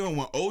that video, and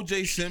when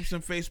O.J. Simpson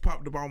face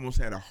popped up, I almost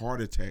had a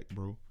heart attack,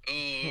 bro. Oh,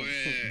 man.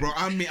 Bro,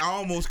 I mean, I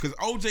almost, because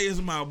O.J.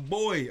 is my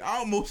boy, I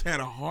almost had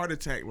a heart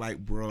attack. Like,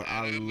 bro,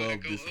 I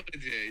love this.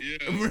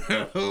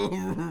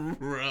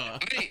 Bro.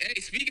 Hey,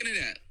 speaking of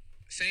that,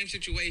 same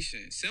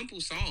situation. Simple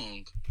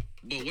song,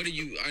 but what are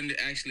you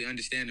actually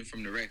understanding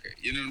from the record?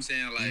 You know what I'm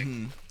saying? Like,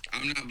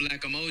 I'm not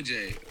black, I'm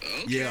O.J.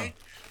 Okay. Yeah.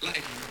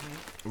 Like,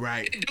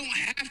 right. It don't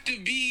have to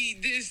be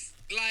this.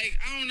 Like,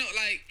 I don't know,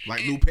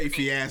 like Lupe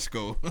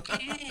Fiasco. Come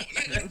on,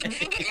 like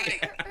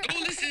go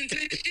listen to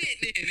this shit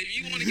then. If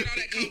you want to get all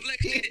that complex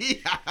shit,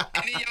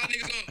 and then y'all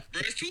niggas going,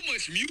 bro, there's too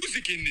much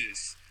music in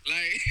this.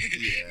 Like,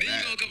 then you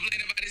gonna complain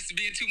about this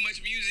being too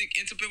much music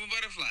into Pimp a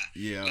Butterfly.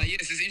 Yeah. Like,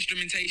 yes, it's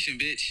instrumentation,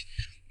 bitch.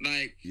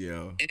 Like,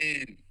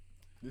 and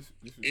this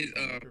is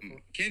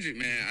Kendrick,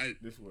 man.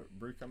 This what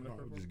Bree coming up?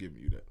 Just giving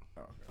you that.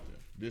 Oh, okay.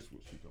 This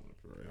what she coming up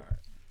for, right? All right.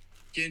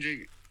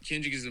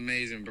 Kendrick is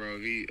amazing, bro.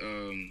 He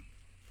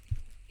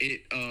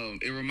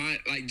it remind,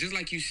 like, just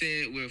like you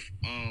said with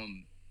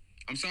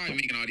I'm sorry I'm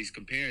making all these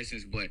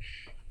comparisons, but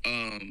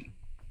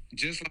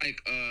just like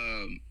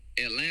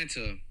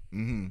Atlanta,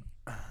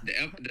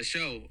 the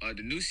show,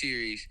 the new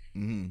series,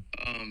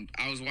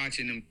 I was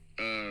watching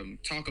them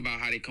talk about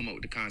how they come up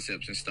with the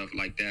concepts and stuff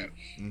like that,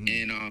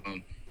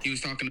 and he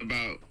was talking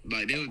about,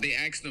 like, they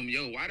asked him,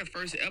 yo, why the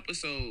first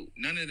episode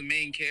none of the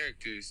main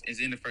characters is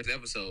in the first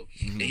episode,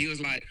 and he was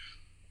like,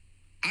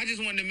 I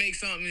just wanted to make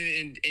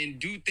something and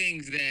do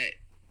things that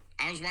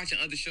I was watching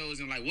other shows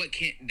and like, what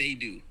can't they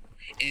do?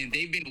 And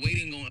they've been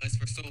waiting on us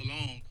for so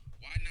long.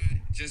 Why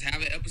not just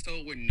have an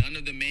episode where none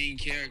of the main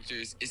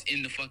characters is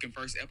in the fucking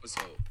first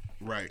episode?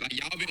 Right. Like,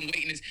 y'all been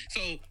waiting this.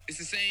 So it's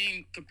the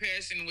same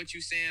comparison to what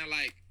you saying.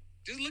 Like,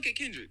 just look at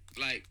Kendrick.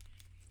 Like,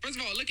 first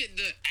of all, look at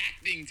the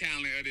acting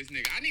talent of this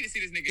nigga. I need to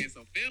see this nigga in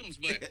some films,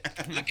 but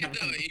look at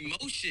the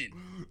emotion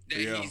that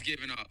he's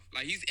giving off.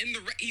 Like, he's in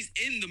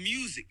the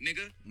music,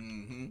 nigga.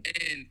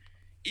 And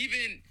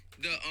even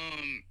the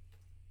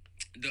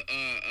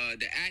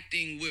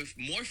acting with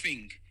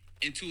morphing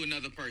into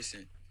another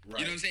person. Right.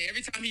 You know what I'm saying?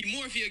 Every time he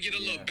morph, he'll get a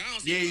little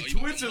bounce. Yeah, he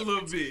twitch a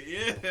little bit.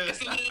 Yeah.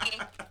 It's a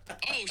little,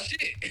 oh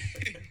shit.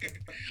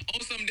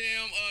 On some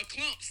damn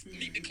clumps.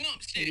 Meet the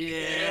clumps shit.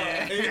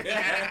 Yeah.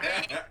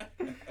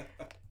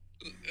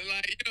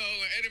 Like, you know,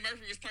 when Eddie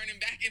Murphy was turning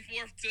back and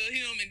forth to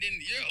him, and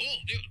then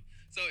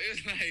so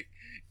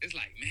it's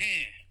like,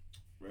 man,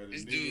 bro,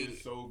 this dude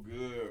is so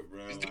good,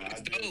 bro. This dude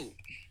is dope.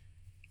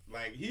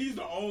 Like, he's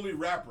the only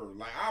rapper.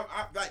 Like,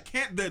 I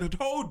can't. The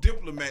whole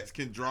Diplomats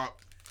can drop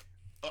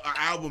an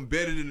album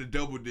better than the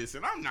Double Disc,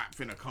 and I'm not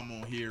finna come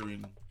on here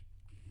and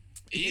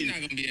He's not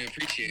gonna be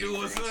appreciated.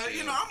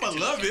 I'm gonna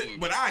love it,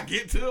 but I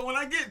get to it when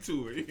I get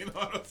to it. You know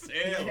what I'm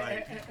saying?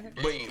 Like,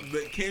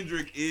 but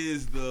Kendrick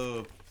is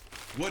the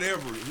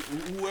whatever,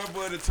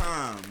 whoever at the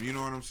time. You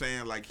know what I'm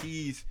saying? Like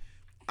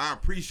I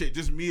appreciate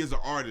just me as an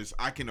artist.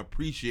 I can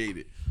appreciate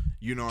it.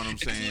 You know what I'm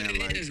saying? That's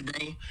what it is,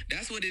 bro.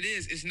 That's what it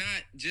is. It's not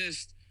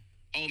just,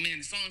 oh man,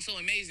 the song's so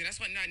amazing.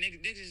 That's what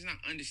niggas is not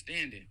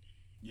understanding.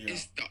 Yeah.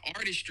 It's the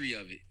artistry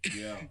of it.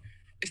 Yeah.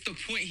 It's the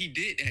point he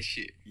did that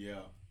shit. Yeah.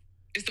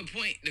 It's the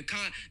point,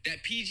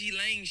 that PG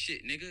Lang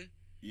shit, nigga.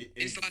 Yeah,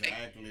 it's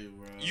exactly, like,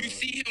 bro. You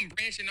see him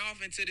branching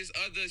off into this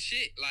other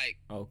shit, like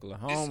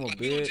Oklahoma, like,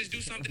 we don't just do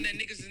something that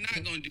niggas is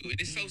not gonna do.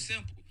 It's so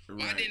simple. Right.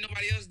 Why didn't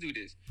nobody else do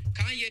this?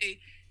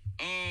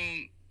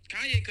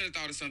 Kanye could have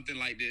thought of something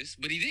like this,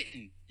 but he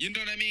didn't. You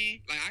know what I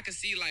mean? Like, I could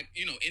see, like,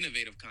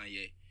 innovative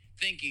Kanye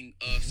thinking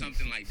of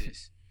something like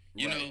this.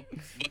 You know?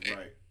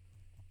 But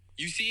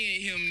you see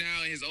him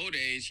now in his old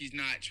age, he's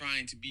not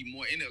trying to be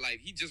more in it.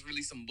 Like, he just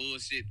released some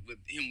bullshit with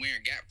him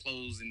wearing Gap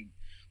clothes and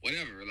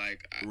whatever.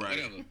 Like,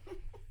 whatever.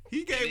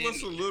 He gave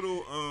us a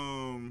little,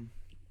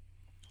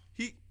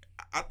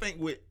 I think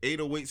with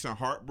 808s and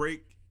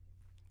Heartbreak,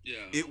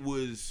 it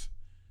was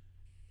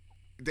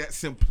that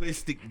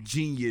simplistic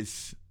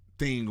genius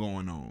thing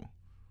going on.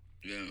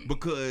 Yeah.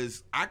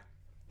 Because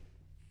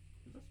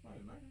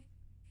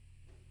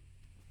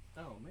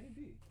oh,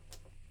 maybe.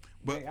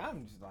 But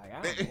I'm just like,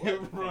 I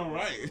don't know.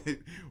 Right.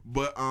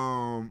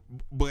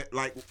 But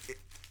like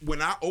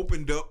when I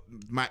opened up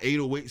my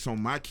 808s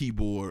on my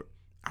keyboard,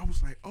 I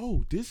was like,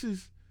 oh, this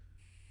is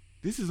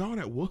all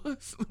that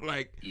was?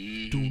 Like,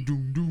 doom,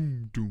 doom,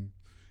 doom, doom.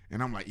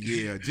 And I'm like,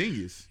 yeah,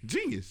 genius.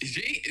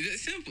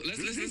 It's simple. Let's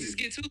just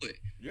get to it.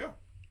 Yeah.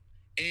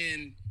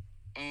 And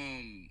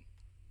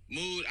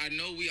Mood, I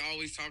know we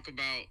always talk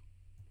about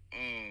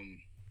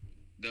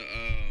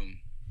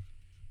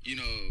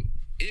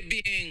it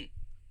being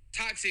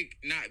toxic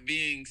not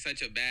being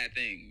such a bad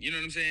thing. You know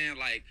what I'm saying?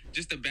 Like,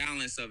 just the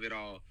balance of it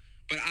all.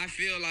 But I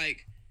feel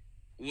like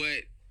I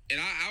would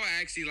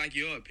actually like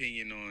your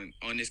opinion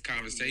on this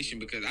conversation,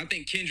 because I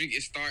think Kendrick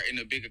is starting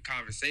a bigger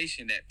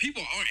conversation that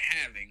people aren't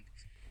having.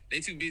 They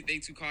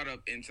too caught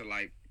up into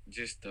like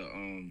just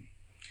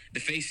the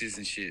faces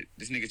and shit.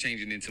 This nigga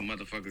changing into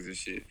motherfuckers and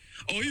shit.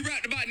 Oh, he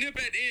rapped about Nip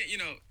at the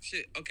end,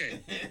 shit.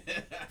 Okay.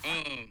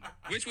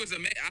 Which was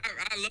amazing.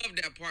 I love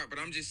that part, but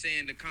I'm just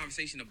saying the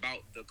conversation about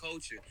the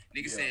culture.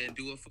 Nigga said,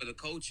 do it for the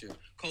culture,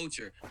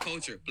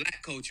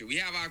 black culture. We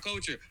have our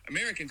culture,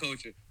 American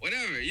culture,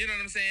 whatever. You know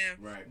what I'm saying?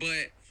 Right.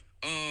 But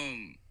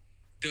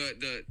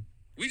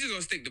we just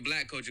gonna stick to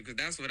black culture, because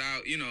that's what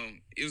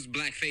it was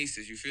black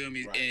faces. You feel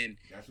me? Right. And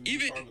that's what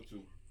we're talking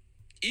to.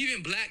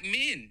 Even black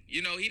men,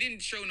 he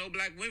didn't show no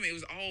black women. It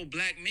was all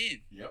black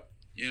men. Yep.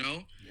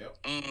 Yep.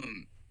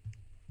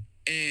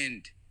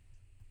 And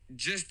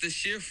just the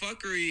sheer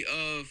fuckery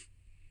of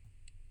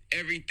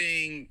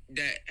everything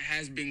that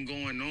has been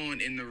going on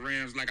in the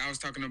Rams, like I was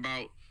talking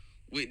about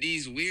with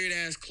these weird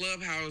ass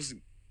clubhouse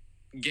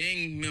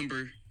gang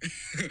member,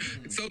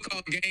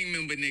 so-called gang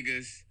member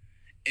niggas,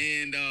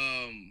 and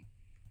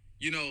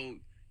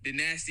the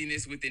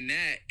nastiness within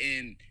that,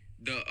 and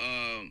the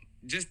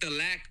just the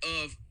lack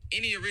of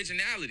any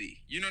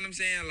originality. You know what I'm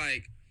saying?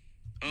 Like,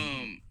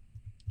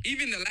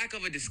 even the lack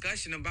of a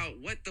discussion about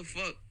what the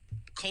fuck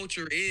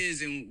culture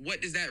is and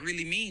what does that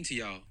really mean to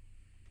y'all.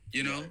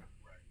 Right.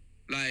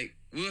 Like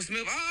Will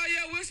Smith. Oh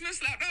yeah, Will Smith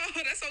slapped.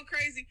 Oh, that's so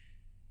crazy.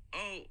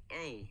 Oh,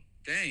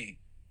 dang.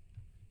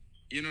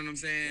 You know what I'm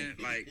saying?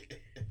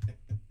 Like,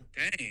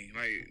 dang.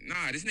 Like,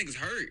 nah, this nigga's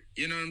hurt.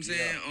 You know what I'm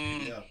saying?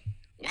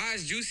 Why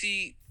is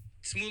Juicy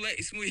smooth? I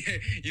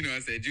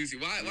said Juicy.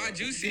 Why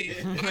Juicy?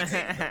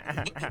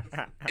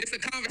 It's a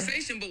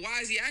conversation, but why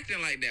is he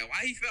acting like that?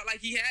 Why he felt like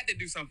he had to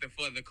do something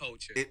for the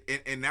culture?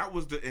 And that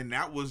was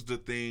the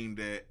thing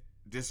that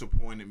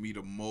disappointed me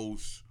the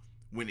most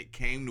when it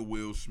came to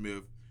Will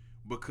Smith,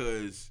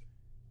 because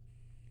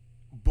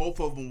both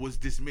of them was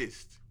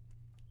dismissed.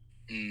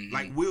 Mm-hmm.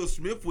 Like, Will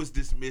Smith was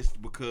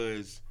dismissed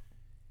because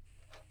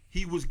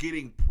he was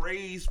getting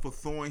praise for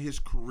throwing his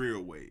career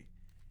away.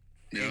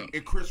 Yeah.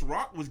 And Chris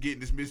Rock was getting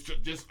dismissed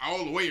just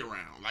all the way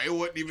around. Like, it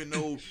wasn't even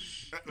like,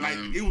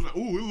 it was like,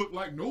 ooh, it looked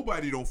like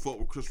nobody don't fuck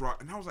with Chris Rock.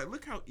 And I was like,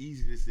 look how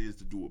easy this is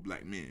to do with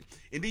black men.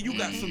 And then you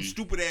got some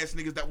stupid ass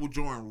niggas that will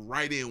join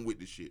right in with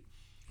the shit.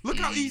 Look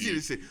how easy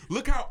this is.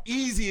 Look how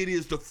easy it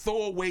is to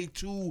throw away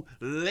two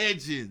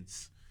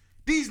legends.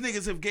 These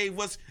niggas have gave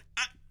us...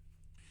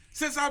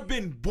 Since I've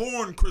been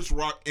born, Chris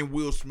Rock and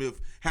Will Smith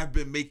have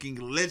been making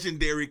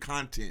legendary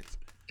content.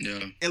 Yeah.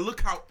 And look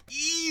how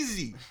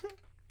easy...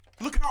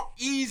 Look how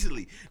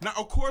easily. Now,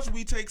 of course,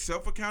 we take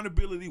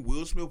self-accountability.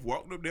 Will Smith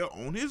walked up there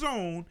on his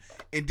own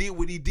and did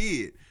what he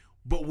did.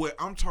 But what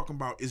I'm talking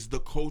about is the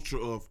culture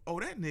of,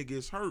 oh, that nigga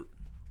is hurt.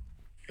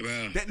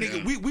 Well, that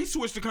nigga, we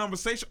switched the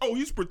conversation. Oh,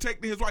 he's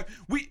protecting his wife.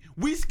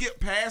 We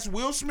skipped past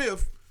Will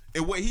Smith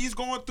and what he's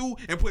going through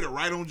and put it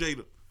right on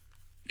Jada.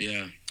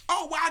 Yeah.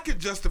 Oh, well, I could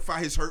justify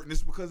his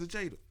hurtness because of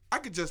Jada. I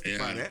could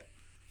justify that.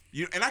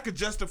 And I could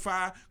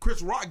justify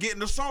Chris Rock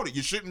getting assaulted.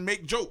 You shouldn't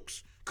make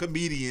jokes,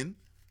 comedian.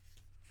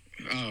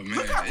 Oh man!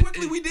 Look how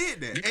quickly we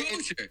did that. The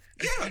culture.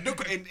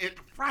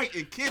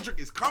 And Kendrick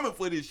is coming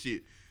for this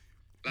shit.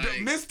 Like,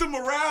 Mr.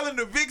 Morale and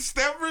the Vic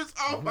Steppers.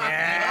 Oh my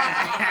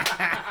God!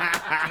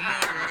 Come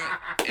on,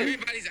 bro.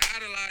 Everybody's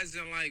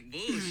idolizing like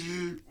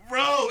bullshit,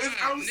 bro.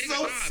 I'm nigga,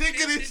 so sick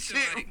of this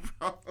shit, like,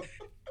 bro.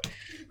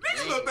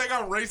 Niggas don't think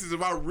I'm racist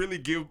if I really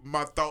give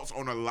my thoughts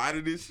on a lot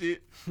of this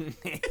shit.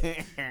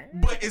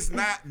 But it's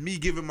not me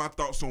giving my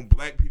thoughts on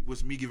black people.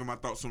 It's me giving my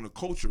thoughts on the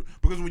culture.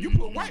 Because when you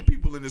put white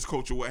people in this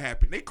culture, what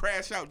happened? They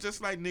crash out just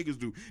like niggas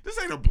do.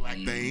 This ain't a black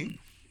thing.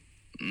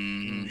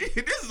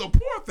 This is a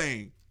poor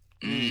thing.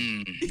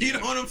 You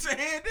know what I'm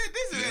saying?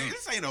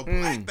 This ain't a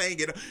black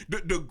thing.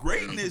 The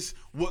greatness,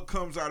 what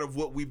comes out of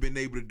what we've been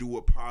able to do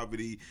with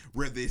poverty,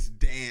 whether it's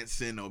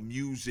dancing or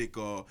music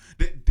or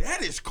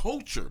that is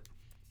culture.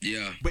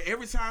 Yeah. But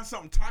every time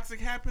something toxic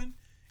happens,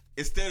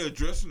 instead of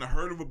addressing the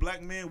hurt of a black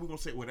man, we're gonna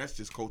say, well, that's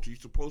just culture. You're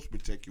supposed to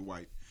protect your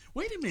wife.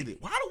 Wait a minute.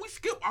 Why do we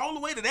skip all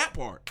the way to that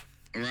part?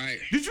 Right.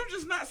 Did you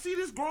just not see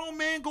this grown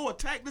man go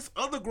attack this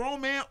other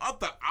grown man at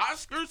the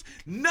Oscars?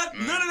 None of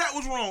that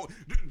was wrong.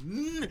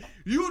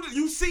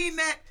 You seen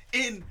that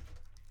in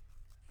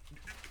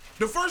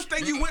the first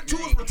thing you went to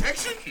was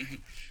protection?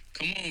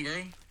 Come on,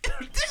 bro.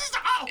 This is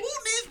who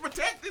needs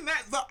protecting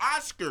at the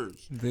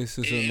Oscars? This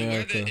is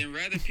America. And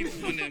rather people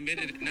want to admit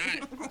it or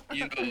not,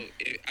 you know,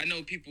 I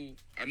know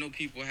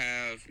people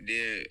have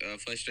their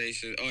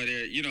frustration or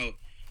their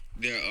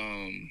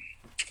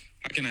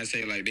how can I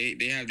say, like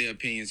they have their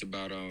opinions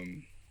about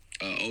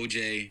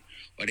OJ,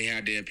 or they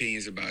have their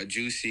opinions about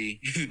Juicy.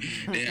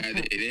 they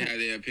have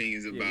their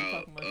opinions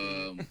about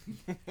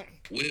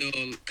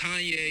Will,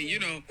 Kanye, you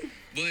know,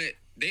 but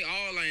they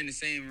all are in the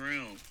same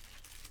realm,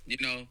 you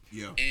know.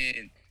 Yeah.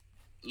 And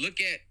look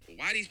at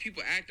why these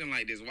people acting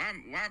like this. Why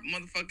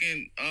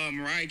motherfucking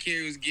Mariah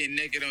Carey was getting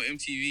naked on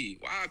MTV?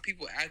 Why are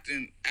people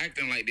acting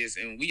like this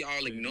and we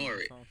all ignore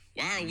it?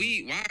 Why?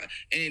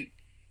 And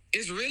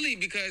it's really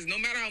because no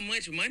matter how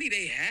much money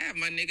they have,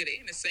 my nigga, they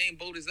in the same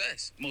boat as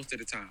us most of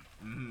the time.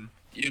 Mm-hmm.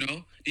 You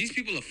know, these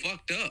people are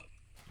fucked up.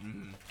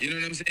 Mm-hmm. You know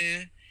what I'm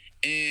saying?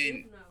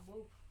 And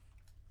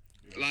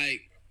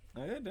like,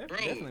 they're bro,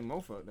 definitely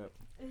more fucked up.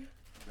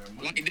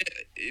 Like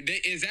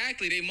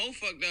exactly, they more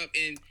fucked up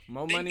and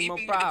more money, more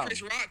with power. The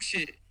Chris Rock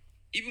shit,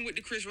 even with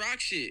the Chris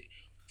Rock shit,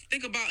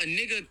 think about a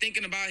nigga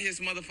thinking about his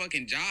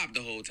motherfucking job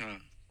the whole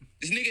time.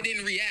 This nigga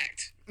didn't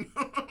react.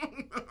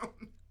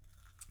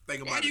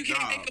 Think about the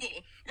job.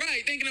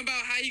 Thinking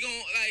about how you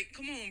gonna, like,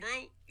 come on,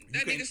 bro.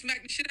 That nigga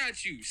smacked the shit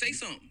out you. Say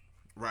something.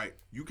 Right.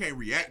 You can't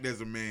react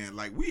as a man.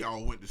 Like, we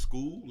all went to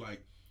school.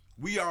 Like,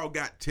 we all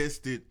got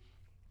tested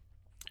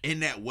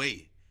in that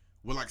way.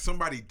 Well, like,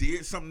 somebody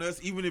did something to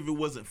us, even if it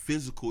wasn't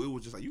physical, it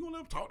was just like, you gonna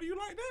let him talk to you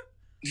like that?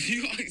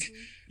 You know what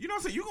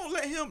I'm saying? You gonna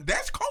let him?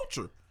 That's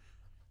culture.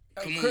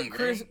 Come on,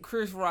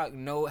 Chris Rock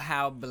know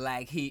how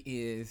black he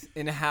is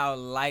and how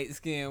light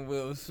skinned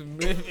Will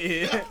Smith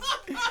is.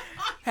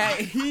 Had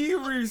he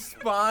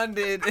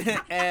responded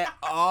at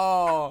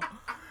all,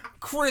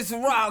 Chris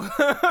Rock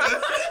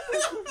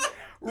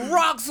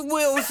rocks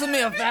Will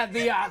Smith at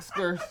the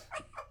Oscars.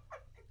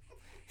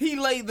 He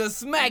laid the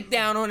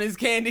smackdown on his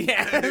candy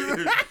ass.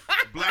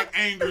 Black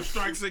anger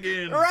strikes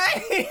again.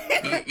 Right.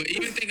 But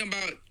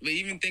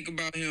even think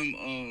about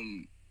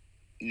him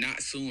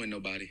not suing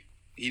nobody.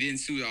 He didn't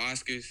sue the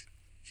Oscars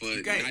for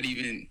not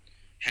even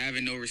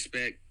having no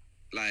respect.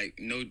 Like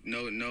no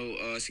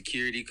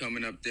security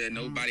coming up there.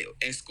 Nobody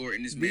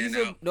escorting this man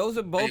out. Those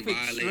are both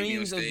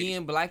extremes of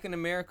being black in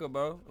America,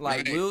 bro.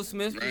 Like right, Will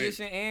Smith's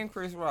position and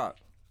Chris Rock.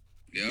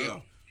 Yeah.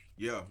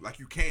 Like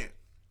you can't.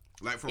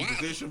 Like from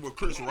position where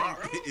Chris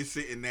Rock is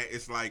sitting there,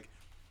 it's like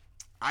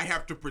I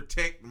have to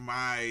protect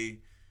my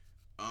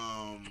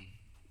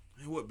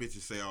what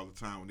bitches say all the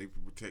time when they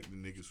protect the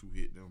niggas who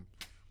hit them.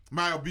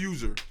 My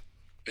abuser.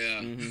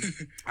 Yeah.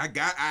 Mm-hmm. I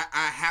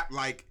have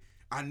like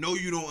I know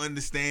you don't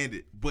understand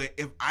it, but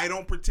if I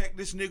don't protect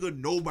this nigga,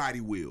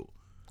 nobody will.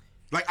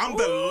 Like I'm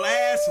the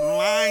last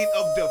line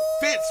of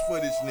defense for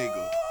this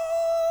nigga.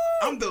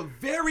 I'm the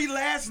very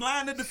last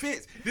line of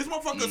defense. This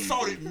motherfucker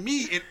assaulted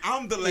me, and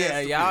I'm the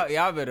last. Yeah,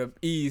 y'all better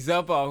ease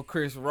up off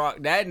Chris Rock.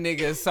 That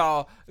nigga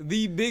saw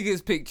the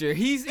biggest picture.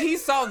 He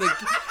saw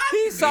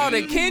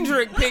the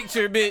Kendrick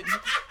picture, bitch.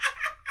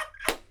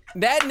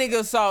 That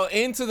nigga saw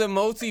Into the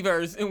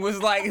Multiverse and was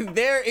like,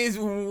 there is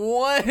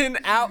one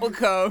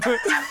outcome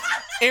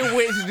in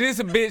which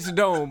this bitch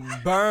don't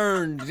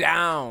burn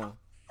down.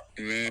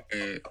 Man.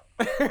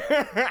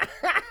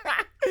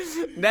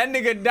 That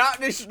nigga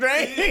Doctor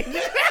Strange.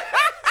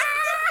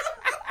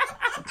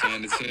 I'm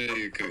trying to tell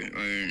you,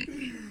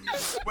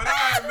 but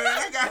alright, man,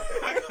 I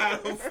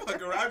got to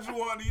fuck around. I just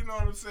want to, you know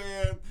what I'm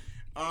saying?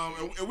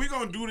 And we're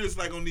gonna do this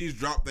like on these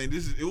drop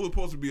things. It was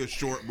supposed to be a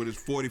short, but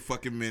it's 40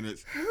 fucking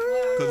minutes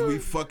because we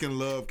fucking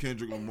love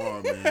Kendrick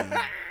Lamar, man.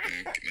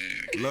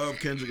 Love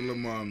Kendrick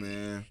Lamar,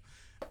 man.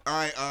 All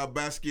right,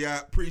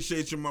 Basquiat,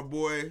 appreciate you, my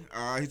boy.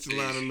 Hit your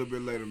line a little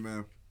bit later,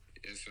 man.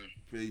 Yes, sir.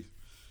 Peace.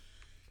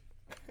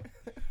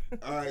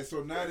 All right,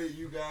 so now that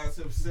you guys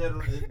have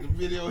settled, the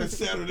video has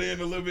settled in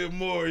a little bit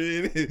more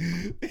anymore,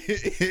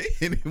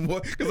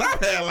 because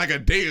I've had like a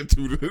day or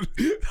two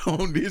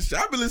on this shit.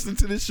 I've been listening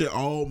to this shit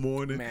all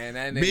morning. Man,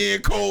 that nigga, me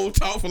and Cole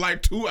talked for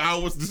like 2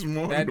 hours this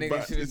morning. That nigga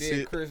about should have this did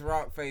shit. Chris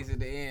Rock face at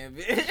the end,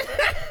 bitch.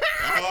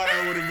 Oh,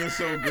 that would have been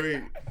so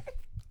great.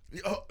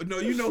 Oh, no,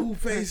 you know who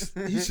face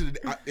he should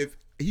have. If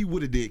he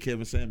would have did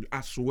Kevin Samuels, I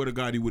swear to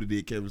God, he would have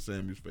did Kevin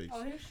Samuels' face.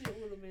 Oh, his shit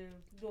would have been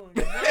doing.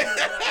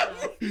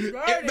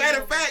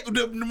 Matter of fact,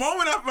 the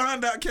moment I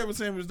found out Kevin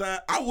Samuels died,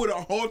 I would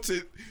have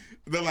halted.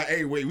 They're like,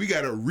 hey, wait, we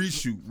got to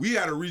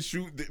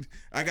reshoot.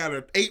 I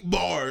got 8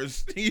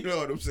 bars. You know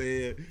what I'm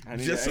saying? I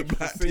need Just an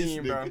extra about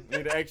scene, this bro. nigga.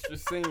 Need an extra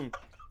scene.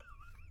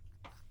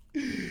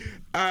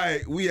 All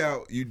right, we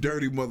out, you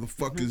dirty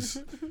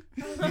motherfuckers.